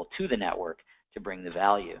people to the network to bring the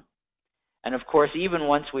value. And of course, even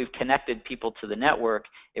once we've connected people to the network,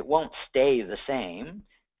 it won't stay the same.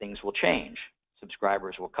 Things will change.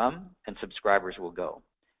 Subscribers will come and subscribers will go.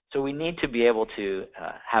 So we need to be able to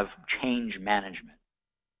have change management.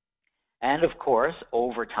 And of course,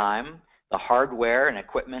 over time, the hardware and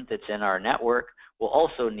equipment that's in our network will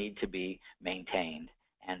also need to be maintained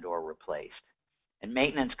and or replaced. And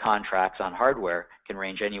maintenance contracts on hardware can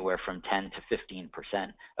range anywhere from 10 to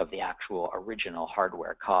 15% of the actual original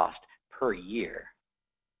hardware cost per year.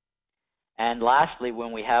 And lastly,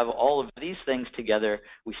 when we have all of these things together,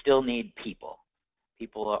 we still need people.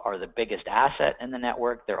 People are the biggest asset in the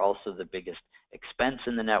network. They're also the biggest expense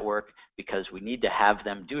in the network because we need to have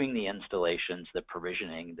them doing the installations, the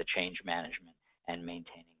provisioning, the change management, and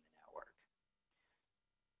maintaining the network.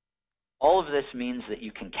 All of this means that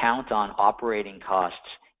you can count on operating costs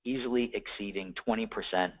easily exceeding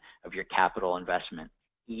 20% of your capital investment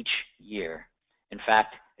each year. In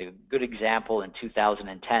fact, a good example, in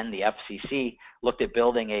 2010, the FCC looked at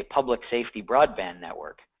building a public safety broadband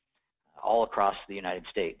network all across the United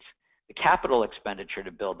States. The capital expenditure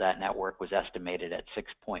to build that network was estimated at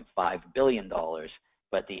 $6.5 billion,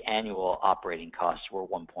 but the annual operating costs were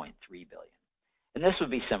 $1.3 billion. And this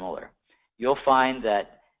would be similar. You'll find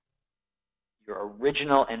that your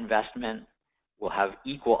original investment will have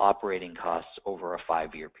equal operating costs over a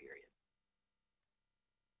 5-year period.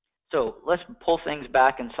 So let's pull things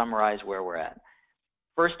back and summarize where we're at.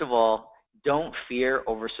 First of all, don't fear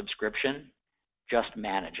oversubscription, just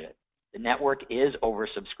manage it. The network is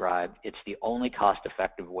oversubscribed. It's the only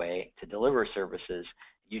cost-effective way to deliver services.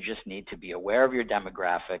 You just need to be aware of your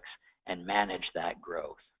demographics and manage that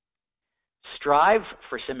growth. Strive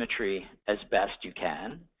for symmetry as best you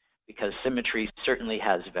can, because symmetry certainly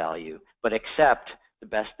has value, but accept the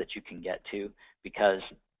best that you can get to, because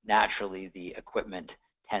naturally the equipment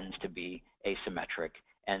tends to be asymmetric,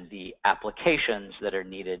 and the applications that are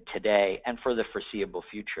needed today and for the foreseeable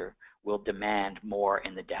future will demand more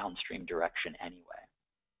in the downstream direction anyway.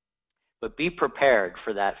 But be prepared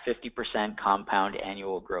for that 50% compound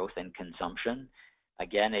annual growth in consumption.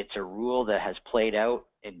 Again, it's a rule that has played out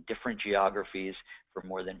in different geographies for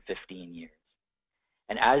more than 15 years.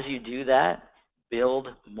 And as you do that, build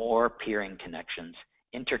more peering connections,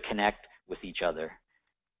 interconnect with each other.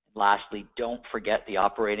 Lastly, don't forget the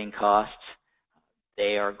operating costs.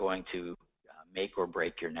 They are going to make or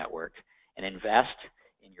break your network, and invest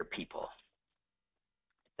in your people.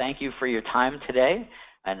 Thank you for your time today,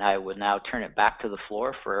 and I will now turn it back to the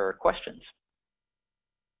floor for questions.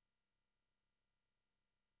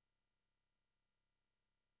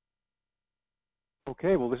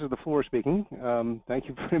 Okay, well, this is the floor speaking. Thank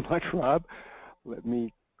you very much, Rob. Let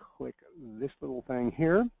me click this little thing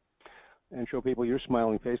here and show people your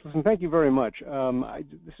smiling face. Listen, thank you very much.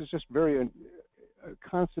 This is just very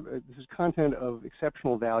this is content of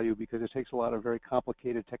exceptional value because it takes a lot of very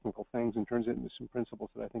complicated technical things and turns it into some principles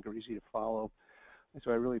that I think are easy to follow. And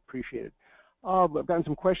so I really appreciate it. I've gotten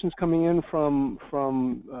some questions coming in from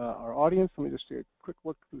our audience. Let me just take a quick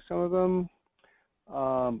look through some of them.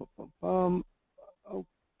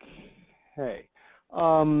 Okay.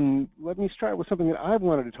 Let me start with something that I've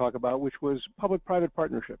wanted to talk about, which was public-private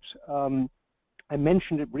partnerships. I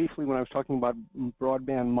mentioned it briefly when I was talking about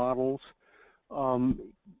broadband models.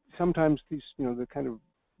 Sometimes these, the kind of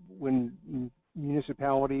when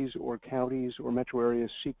municipalities or counties or metro areas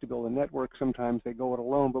seek to build a network, sometimes they go it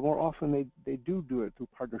alone, but more often they do it through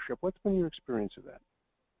partnership. What's been your experience of that?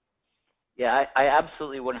 Yeah, I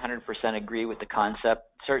absolutely 100% agree with the concept.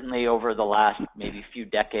 Certainly over the last maybe few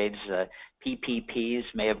decades, PPPs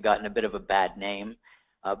may have gotten a bit of a bad name,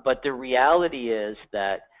 but the reality is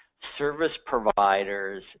that service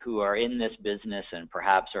providers who are in this business and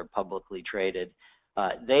perhaps are publicly traded,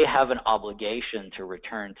 they have an obligation to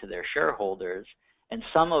return to their shareholders. And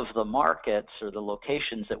some of the markets or the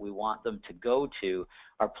locations that we want them to go to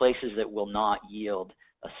are places that will not yield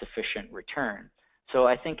a sufficient return. So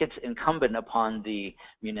I think it's incumbent upon the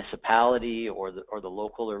municipality or the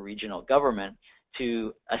local or regional government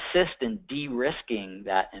to assist in de-risking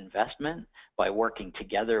that investment by working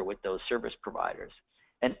together with those service providers.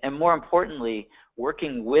 And more importantly,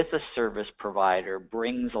 working with a service provider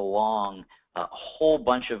brings along a whole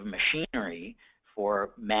bunch of machinery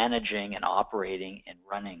for managing and operating and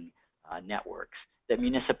running networks that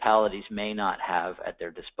municipalities may not have at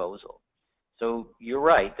their disposal. So you're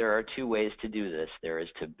right, there are two ways to do this. There is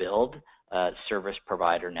to build a service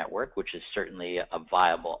provider network, which is certainly a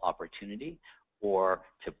viable opportunity, or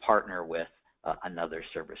to partner with another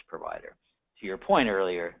service provider. To your point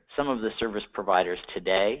earlier, some of the service providers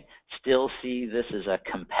today still see this as a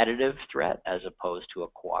competitive threat as opposed to a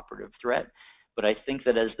cooperative threat. But I think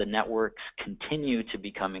that as the networks continue to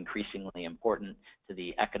become increasingly important to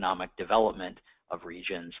the economic development of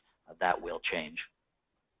regions, that will change.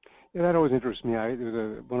 Yeah, that always interests me.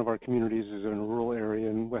 One of our communities is in a rural area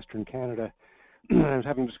in Western Canada. I was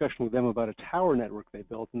having a discussion with them about a tower network they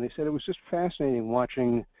built, and they said it was just fascinating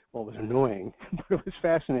watching, well, it was annoying, but it was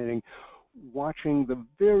fascinating watching the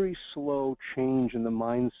very slow change in the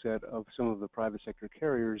mindset of some of the private sector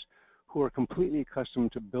carriers who are completely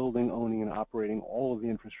accustomed to building, owning, and operating all of the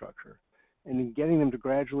infrastructure. And getting them to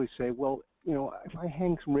gradually say, well, if I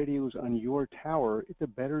hang some radios on your tower, it's a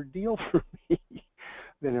better deal for me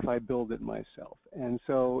than if I build it myself. And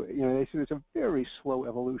so, they said it's a very slow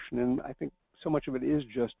evolution, and I think so much of it is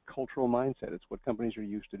just cultural mindset. It's what companies are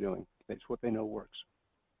used to doing. It's what they know works.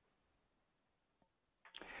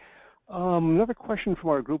 Another question from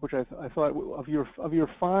our group, which I thought, of your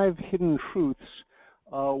 5 hidden truths,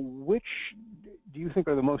 which do you think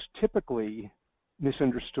are the most typically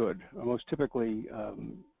misunderstood, or most typically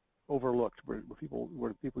overlooked, where people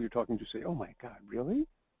you're talking to say, "Oh my God, really?"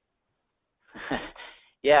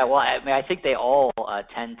 Yeah, well, I think they all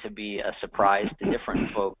tend to be a surprise to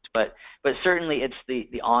different folks, but certainly it's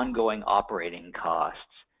the ongoing operating costs.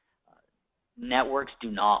 Networks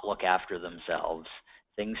do not look after themselves.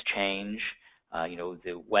 Things change.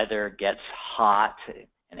 The weather gets hot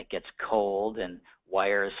and it gets cold, and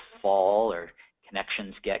wires fall or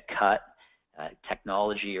connections get cut.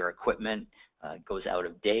 Technology or equipment goes out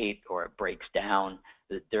of date or it breaks down.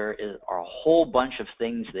 There are a whole bunch of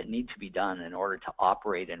things that need to be done in order to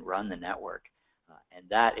operate and run the network, and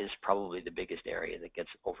that is probably the biggest area that gets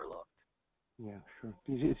overlooked. Yeah, sure.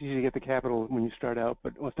 It's easy to get the capital when you start out,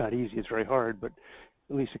 but it's not easy. It's very hard, but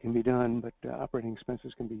at least it can be done. But operating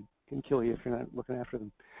expenses can kill you if you're not looking after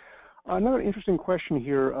them. Another interesting question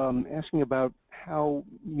here, asking about how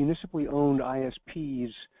municipally owned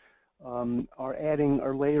ISPs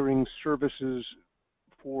are layering services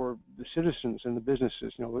for the citizens and the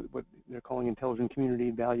businesses, what they're calling intelligent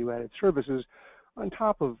community value-added services on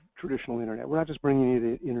top of traditional internet. We're not just bringing you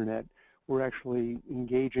the internet, we're actually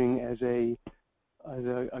engaging as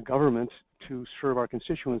a government to serve our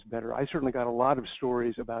constituents better. I certainly got a lot of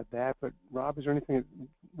stories about that, but Rob, is there anything that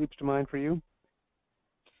leaps to mind for you?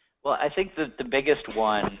 Well, I think that the biggest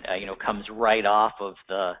one, comes right off of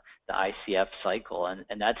the ICF cycle,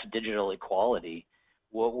 and that's digital equality.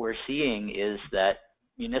 What we're seeing is that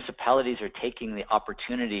municipalities are taking the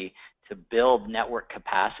opportunity to build network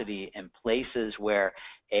capacity in places where,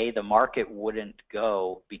 A, the market wouldn't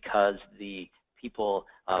go because the people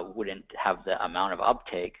wouldn't have the amount of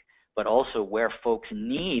uptake, but also where folks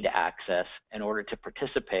need access in order to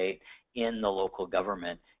participate in the local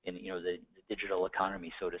government, in the digital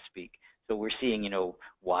economy, so to speak. So we're seeing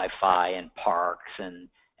Wi-Fi and parks and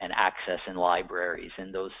access in libraries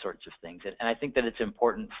and those sorts of things. And I think that it's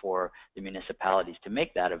important for the municipalities to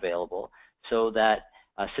make that available so that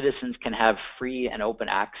citizens can have free and open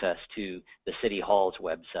access to the City Hall's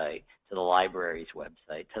website, to the library's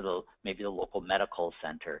website, to maybe the local medical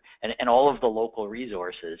center, and all of the local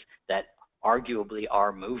resources that arguably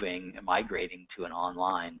are migrating to an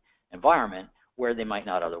online environment where they might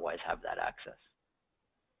not otherwise have that access.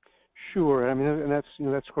 Sure, I mean, and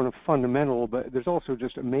that's kind of fundamental, but there's also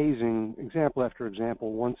just amazing example after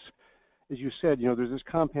example. Once, as you said, there's this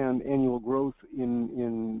compound annual growth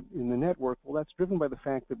in the network. Well, that's driven by the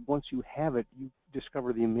fact that once you have it, you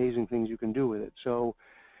discover the amazing things you can do with it. So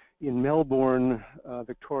in Melbourne,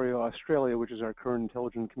 Victoria, Australia, which is our current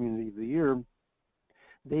Intelligent Community of the Year,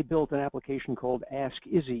 they built an application called Ask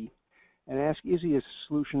Izzy. And Ask Izzy is a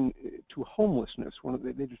solution to homelessness.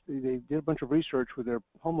 They did a bunch of research with their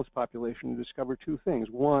homeless population and discovered two things.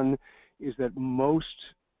 One is that most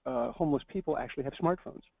homeless people actually have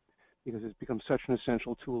smartphones because it's become such an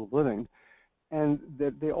essential tool of living, and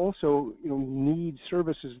that they also need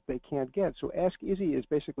services that they can't get. So Ask Izzy is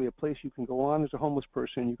basically a place you can go on as a homeless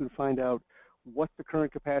person. You can find out what the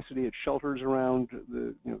current capacity at shelters around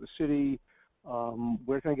the city.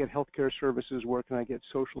 Where can I get healthcare services? Where can I get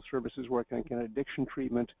social services? Where can I get addiction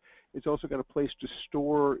treatment? It's also got a place to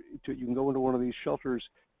store. You can go into one of these shelters,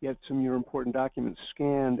 get some of your important documents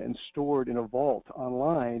scanned and stored in a vault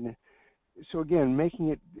online. So again,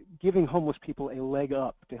 giving homeless people a leg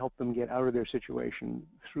up to help them get out of their situation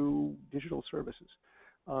through digital services.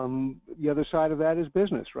 The other side of that is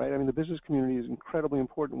business, right? I mean, the business community is incredibly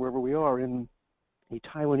important wherever we are. In a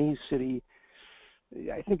Taiwanese city,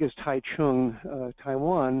 I think it's Taichung,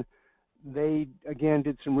 Taiwan, they again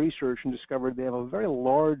did some research and discovered they have a very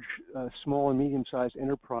large small and medium-sized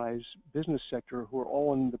enterprise business sector who are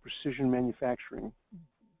all in the precision manufacturing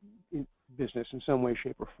business in some way,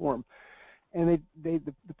 shape, or form. And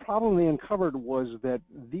the problem they uncovered was that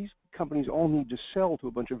these companies all need to sell to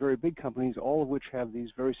a bunch of very big companies, all of which have these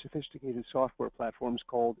very sophisticated software platforms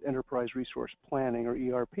called Enterprise Resource Planning, or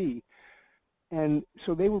ERP. And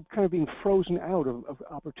so they were kind of being frozen out of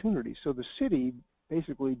opportunities. So the city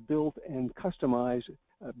basically bought and customized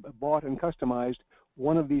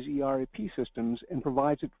one of these ERP systems and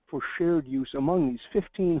provides it for shared use among these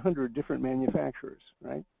 1,500 different manufacturers,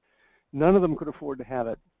 right? None of them could afford to have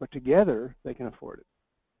it, but together they can afford it.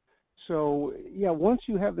 So yeah, once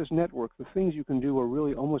you have this network, the things you can do are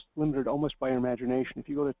really almost limited almost by your imagination. If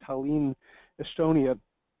you go to Tallinn, Estonia,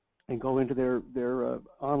 and go into their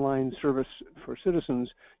online service for citizens,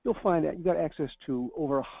 you'll find that you've got access to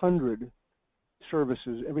over 100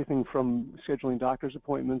 services, everything from scheduling doctor's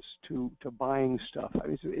appointments to buying stuff. I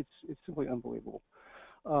mean, it's simply unbelievable.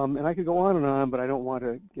 And I could go on, but I don't want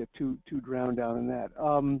to get too drowned out in that.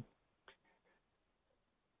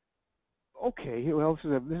 Okay, well,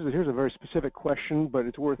 here's a very specific question, but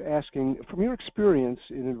it's worth asking. From your experience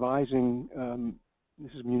in advising,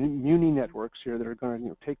 this is Muni networks here that are going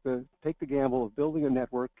to take the gamble of building a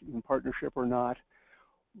network in partnership or not.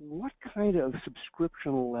 What kind of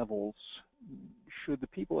subscription levels should the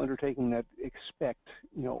people undertaking that expect,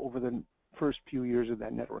 over the first few years of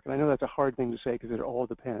that network? And I know that's a hard thing to say because it all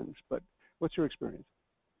depends, but what's your experience?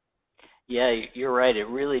 Yeah, you're right. It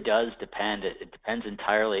really does depend. It depends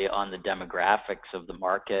entirely on the demographics of the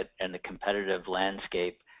market and the competitive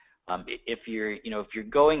landscape. If you're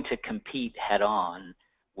going to compete head-on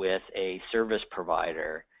with a service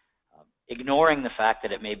provider, ignoring the fact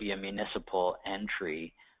that it may be a municipal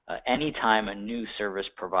entry, anytime a new service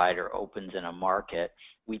provider opens in a market,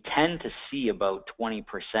 we tend to see about 20%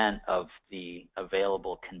 of the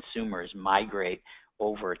available consumers migrate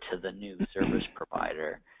over to the new service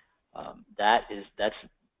provider.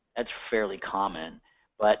 That's fairly common.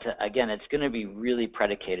 But again, it's going to be really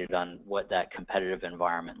predicated on what that competitive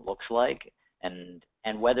environment looks like and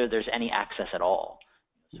whether there's any access at all.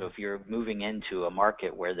 So if you're moving into a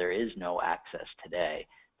market where there is no access today,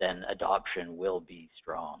 then adoption will be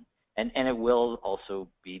strong. And it will also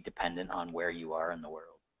be dependent on where you are in the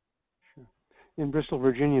world. Sure. In Bristol,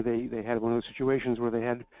 Virginia, they had one of those situations where they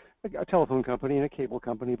had a telephone company and a cable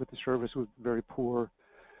company, but the service was very poor.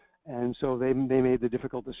 And so they made the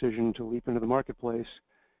difficult decision to leap into the marketplace.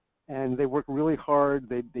 And they worked really hard.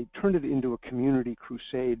 They turned it into a community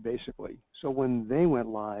crusade, basically. So when they went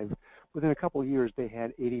live, within a couple of years, they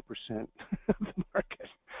had 80% of the market.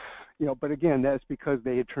 But again, that's because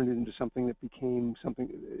they had turned it into something that became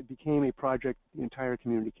a project the entire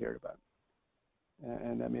community cared about.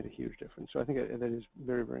 and that made a huge difference. So I think that is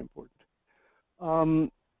very, very important.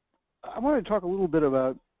 I wanted to talk a little bit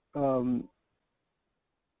about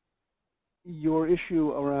your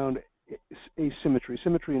issue around asymmetry,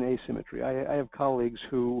 symmetry and asymmetry. I have colleagues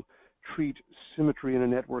who treat symmetry in a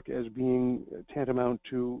network as being tantamount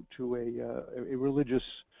to a religious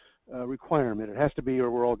requirement. It has to be, or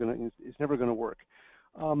we're all going to. It's never going to work.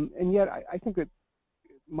 And yet, I think that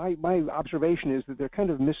my observation is that they're kind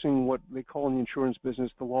of missing what they call in the insurance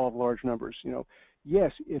business the law of large numbers. You know,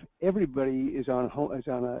 yes, if everybody is on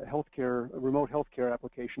a remote healthcare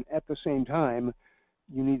application at the same time,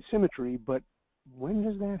 you need symmetry. But when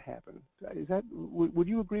does that happen? Would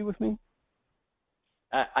you agree with me?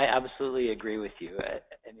 I absolutely agree with you,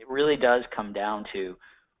 and it really does come down to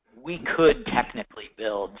we could technically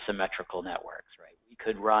build symmetrical networks, right? We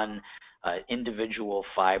could run individual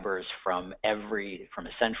fibers from a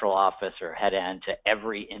central office or head end to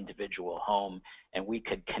every individual home, and we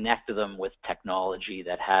could connect them with technology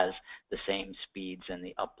that has the same speeds in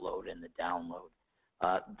the upload and the download.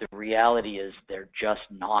 The reality is they're just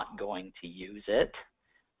not going to use it.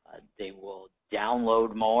 They will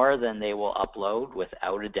download more than they will upload,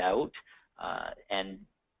 without a doubt, and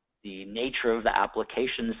the nature of the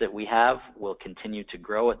applications that we have will continue to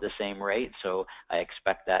grow at the same rate, so I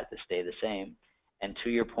expect that to stay the same. And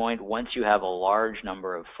to your point, once you have a large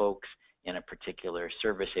number of folks in a particular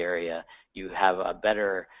service area, you have a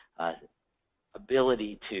better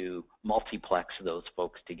ability to multiplex those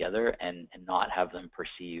folks together and not have them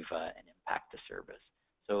perceive an impact to service.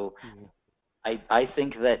 So I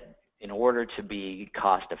think that in order to be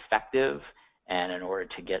cost effective and in order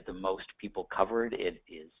to get the most people covered, it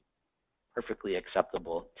is perfectly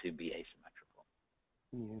acceptable to be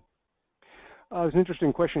asymmetrical. There's an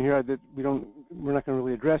interesting question here that we're not going to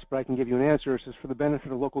really address, but I can give you an answer. It says, for the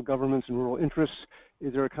benefit of local governments and rural interests,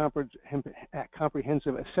 is there a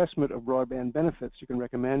comprehensive assessment of broadband benefits you can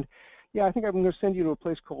recommend? Yeah, I think I'm going to send you to a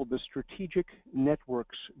place called the Strategic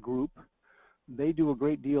Networks Group. They do a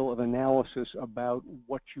great deal of analysis about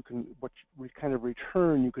what kind of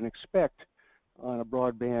return you can expect on a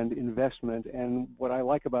broadband investment, and what I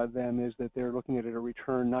like about them is that they're looking at it a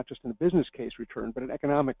return, not just in a business case return, but an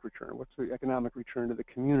economic return. What's the economic return to the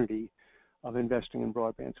community of investing in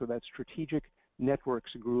broadband? So that Strategic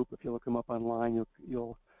Networks Group, if you look them up online,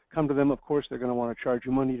 you'll come to them. Of course, they're going to want to charge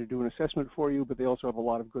you money to do an assessment for you, but they also have a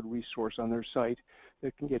lot of good resource on their site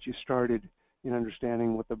that can get you started in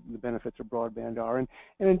understanding what the benefits of broadband are. And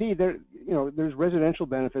indeed, there's residential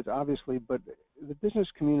benefits, obviously, but the business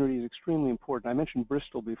community is extremely important. I mentioned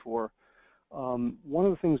Bristol before. One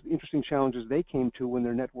of the interesting challenges they came to when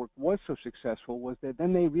their network was so successful was that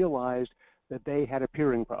then they realized that they had a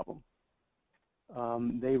peering problem.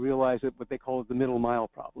 They realized that what they call the middle mile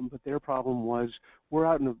problem, but their problem was we're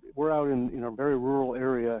out in a very rural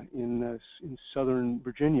area in southern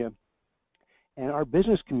Virginia, and our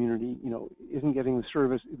business community, isn't getting the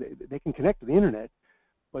service. They can connect to the internet,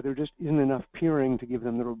 but there just isn't enough peering to give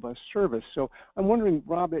them the robust service. So I'm wondering,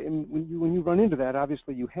 Rob, when you run into that,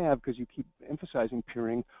 obviously you have, because you keep emphasizing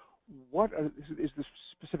peering, what is the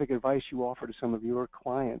specific advice you offer to some of your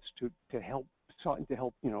clients to help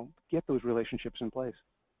get those relationships in place?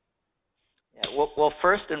 Yeah, well,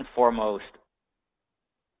 first and foremost,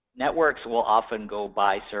 networks will often go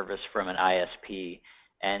buy service from an ISP,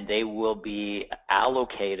 and they will be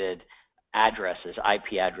allocated addresses,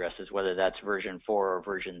 IP addresses, whether that's version 4 or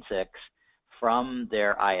version 6, from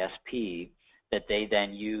their ISP that they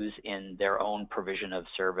then use in their own provision of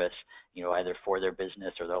service, either for their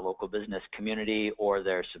business or their local business community or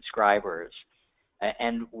their subscribers.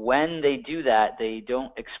 And when they do that, they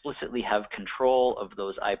don't explicitly have control of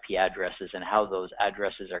those IP addresses and how those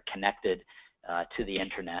addresses are connected to the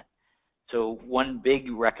internet. So one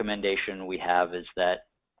big recommendation we have is that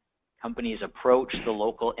companies approach the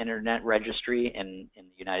local internet registry in the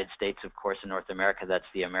United States, of course, in North America, that's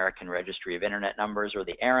the American Registry of Internet Numbers, or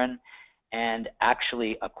the ARIN, and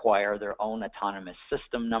actually acquire their own autonomous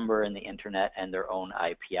system number in the internet and their own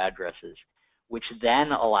IP addresses, which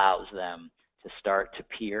then allows them to start to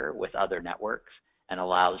peer with other networks and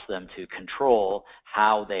allows them to control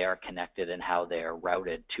how they are connected and how they are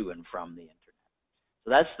routed to and from the internet. So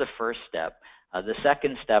that's the first step. The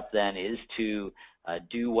second step then is to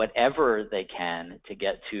do whatever they can to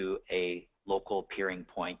get to a local peering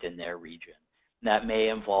point in their region. That may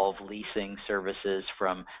involve leasing services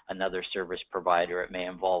from another service provider. It may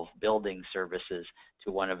involve building services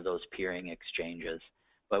to one of those peering exchanges.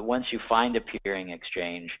 But once you find a peering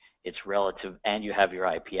exchange, it's relative, and you have your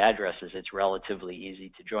IP addresses, it's relatively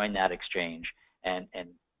easy to join that exchange and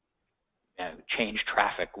change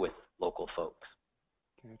traffic with local folks.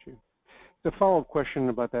 Gotcha. The follow-up question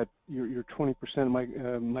about that, your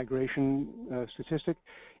 20% migration statistic,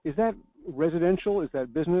 is that residential? Is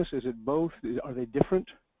that business? Is it both? Are they different?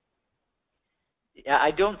 Yeah,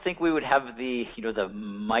 I don't think we would have the the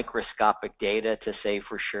microscopic data to say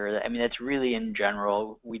for sure. I mean, it's really in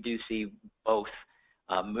general. We do see both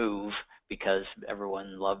move because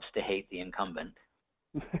everyone loves to hate the incumbent.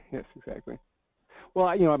 Yes, exactly. Well,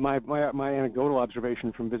 my anecdotal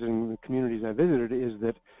observation from visiting the communities I visited is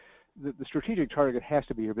that the strategic target has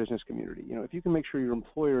to be your business community. If you can make sure your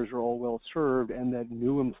employers are all well served and that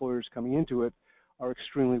new employers coming into it are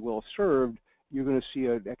extremely well served, you're going to see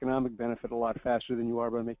an economic benefit a lot faster than you are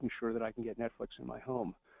by making sure that I can get Netflix in my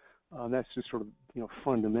home. That's just sort of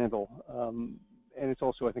fundamental, and it's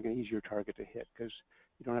also, I think, an easier target to hit because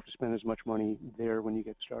you don't have to spend as much money there when you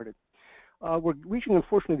get started. We're reaching,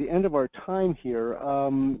 unfortunately, the end of our time here. I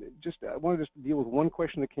wanted to deal with one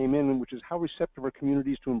question that came in, which is how receptive are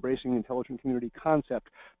communities to embracing the intelligent community concept?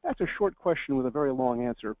 That's a short question with a very long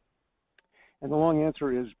answer. And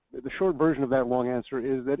the short version of that long answer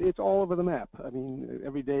is that it's all over the map. I mean,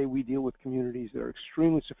 every day we deal with communities that are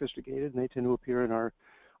extremely sophisticated, and they tend to appear in our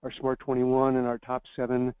Smart 21 and our top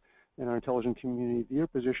 7 in our Intelligent Community of the Year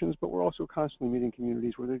positions, but we're also constantly meeting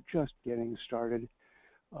communities where they're just getting started.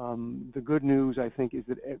 The good news, I think, is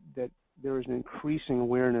that there is an increasing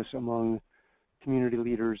awareness among community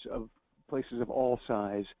leaders of places of all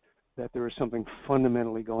size that there is something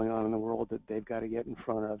fundamentally going on in the world that they've got to get in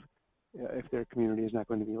front of if their community is not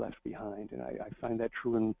going to be left behind. And I find that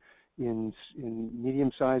true in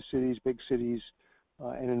medium-sized cities, big cities,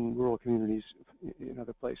 and in rural communities in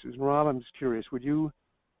other places. Rob, I'm just curious, would you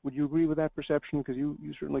agree with that perception? Because you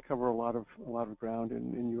certainly cover a lot of ground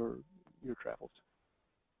in your travels.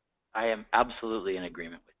 I am absolutely in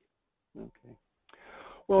agreement with you. Okay.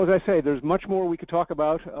 Well, as I say, there's much more we could talk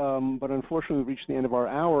about, but unfortunately we've reached the end of our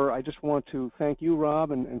hour. I just want to thank you,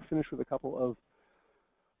 Rob, and finish with a couple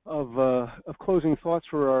of closing thoughts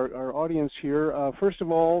for our audience here. First of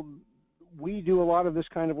all, we do a lot of this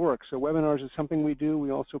kind of work. So webinars is something we do.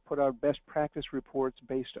 We also put out best practice reports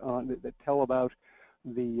based on that tell about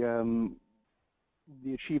the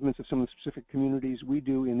achievements of some of the specific communities we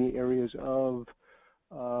do in the areas of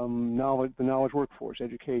the knowledge workforce,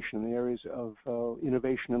 education, in the areas of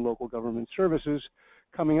innovation and local government services.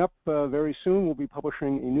 Coming up very soon, we'll be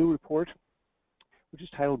publishing a new report which is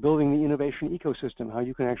titled Building the Innovation Ecosystem, how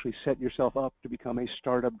you can actually set yourself up to become a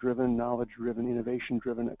startup-driven, knowledge-driven,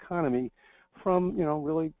 innovation-driven economy from,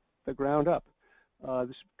 really the ground up.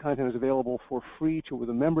 This content is available for free to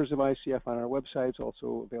the members of ICF on our website. It's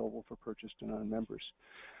also available for purchase to non-members.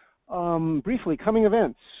 Briefly, coming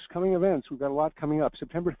events. We've got a lot coming up.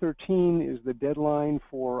 September 13 is the deadline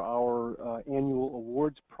for our annual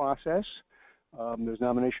awards process. There's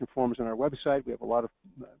nomination forms on our website. We have a lot of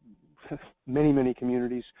many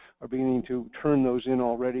communities are beginning to turn those in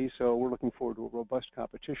already, so we're looking forward to a robust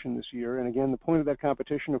competition this year. And again, the point of that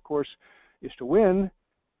competition, of course, is to win,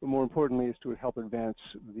 but more importantly is to help advance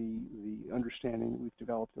the understanding that we've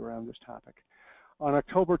developed around this topic. On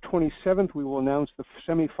October 27th, we will announce the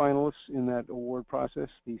semifinalists in that award process,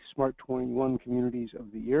 the Smart 21 Communities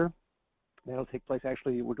of the Year. That'll take place,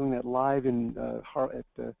 actually, we're doing that live in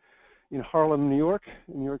Harlem, New York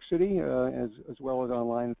City, as well as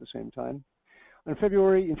online at the same time. In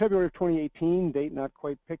February of 2018, date not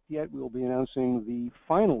quite picked yet, we will be announcing the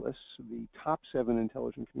finalists, the top 7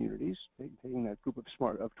 intelligent communities, taking that group of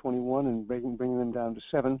 21 and bringing them down to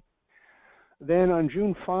 7. Then on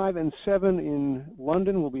June 5 and 7 in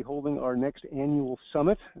London, we'll be holding our next annual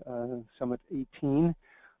summit, Summit 18.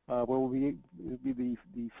 Where will be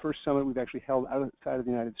the first summit we've actually held outside of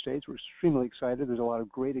the United States. We're extremely excited. There's a lot of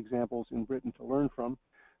great examples in Britain to learn from,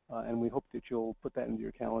 and we hope that you'll put that into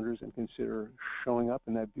your calendars and consider showing up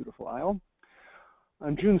in that beautiful isle.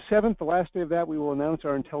 On June 7th, the last day of that, we will announce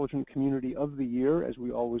our Intelligent Community of the Year, as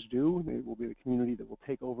we always do. It will be the community that will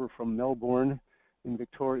take over from Melbourne in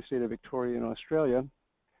state of Victoria in Australia.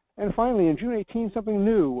 And finally, in June 18, something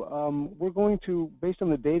new. We're going to, based on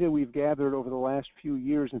the data we've gathered over the last few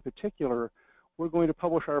years in particular, we're going to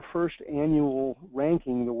publish our first annual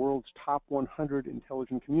ranking, the world's top 100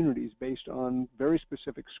 intelligent communities, based on very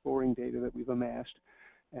specific scoring data that we've amassed.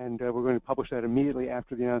 And we're going to publish that immediately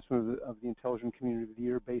after the announcement of the Intelligent Community of the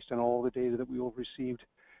Year, based on all the data that we will have received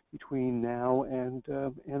between now and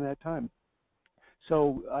that time.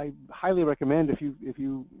 So I highly recommend that you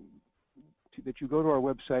go to our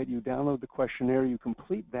website, you download the questionnaire, you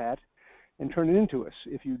complete that, and turn it into us.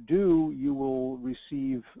 If you do, you will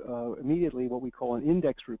receive immediately what we call an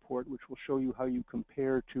index report, which will show you how you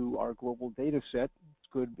compare to our global data set.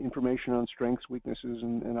 It's good information on strengths, weaknesses,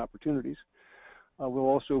 and opportunities. We'll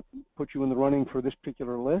also put you in the running for this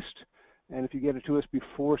particular list. And if you get it to us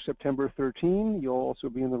before September 13, you'll also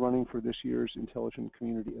be in the running for this year's Intelligent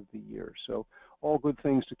Community of the Year. So all good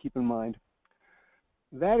things to keep in mind.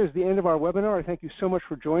 That is the end of our webinar. I thank you so much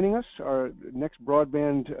for joining us. Our next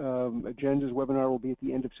Broadband Agendas webinar will be at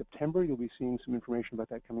the end of September. You'll be seeing some information about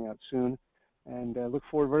that coming out soon. And look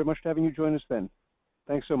forward very much to having you join us then.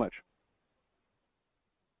 Thanks so much.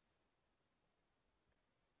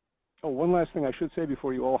 Oh, one last thing I should say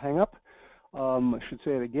before you all hang up. I should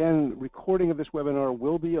say it again, recording of this webinar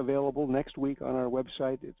will be available next week on our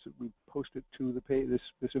website. We post it to the page,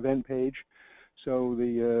 this event page. So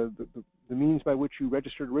the means by which you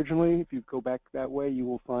registered originally, if you go back that way, you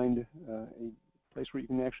will find a place where you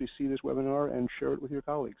can actually see this webinar and share it with your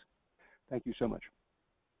colleagues. Thank you so much.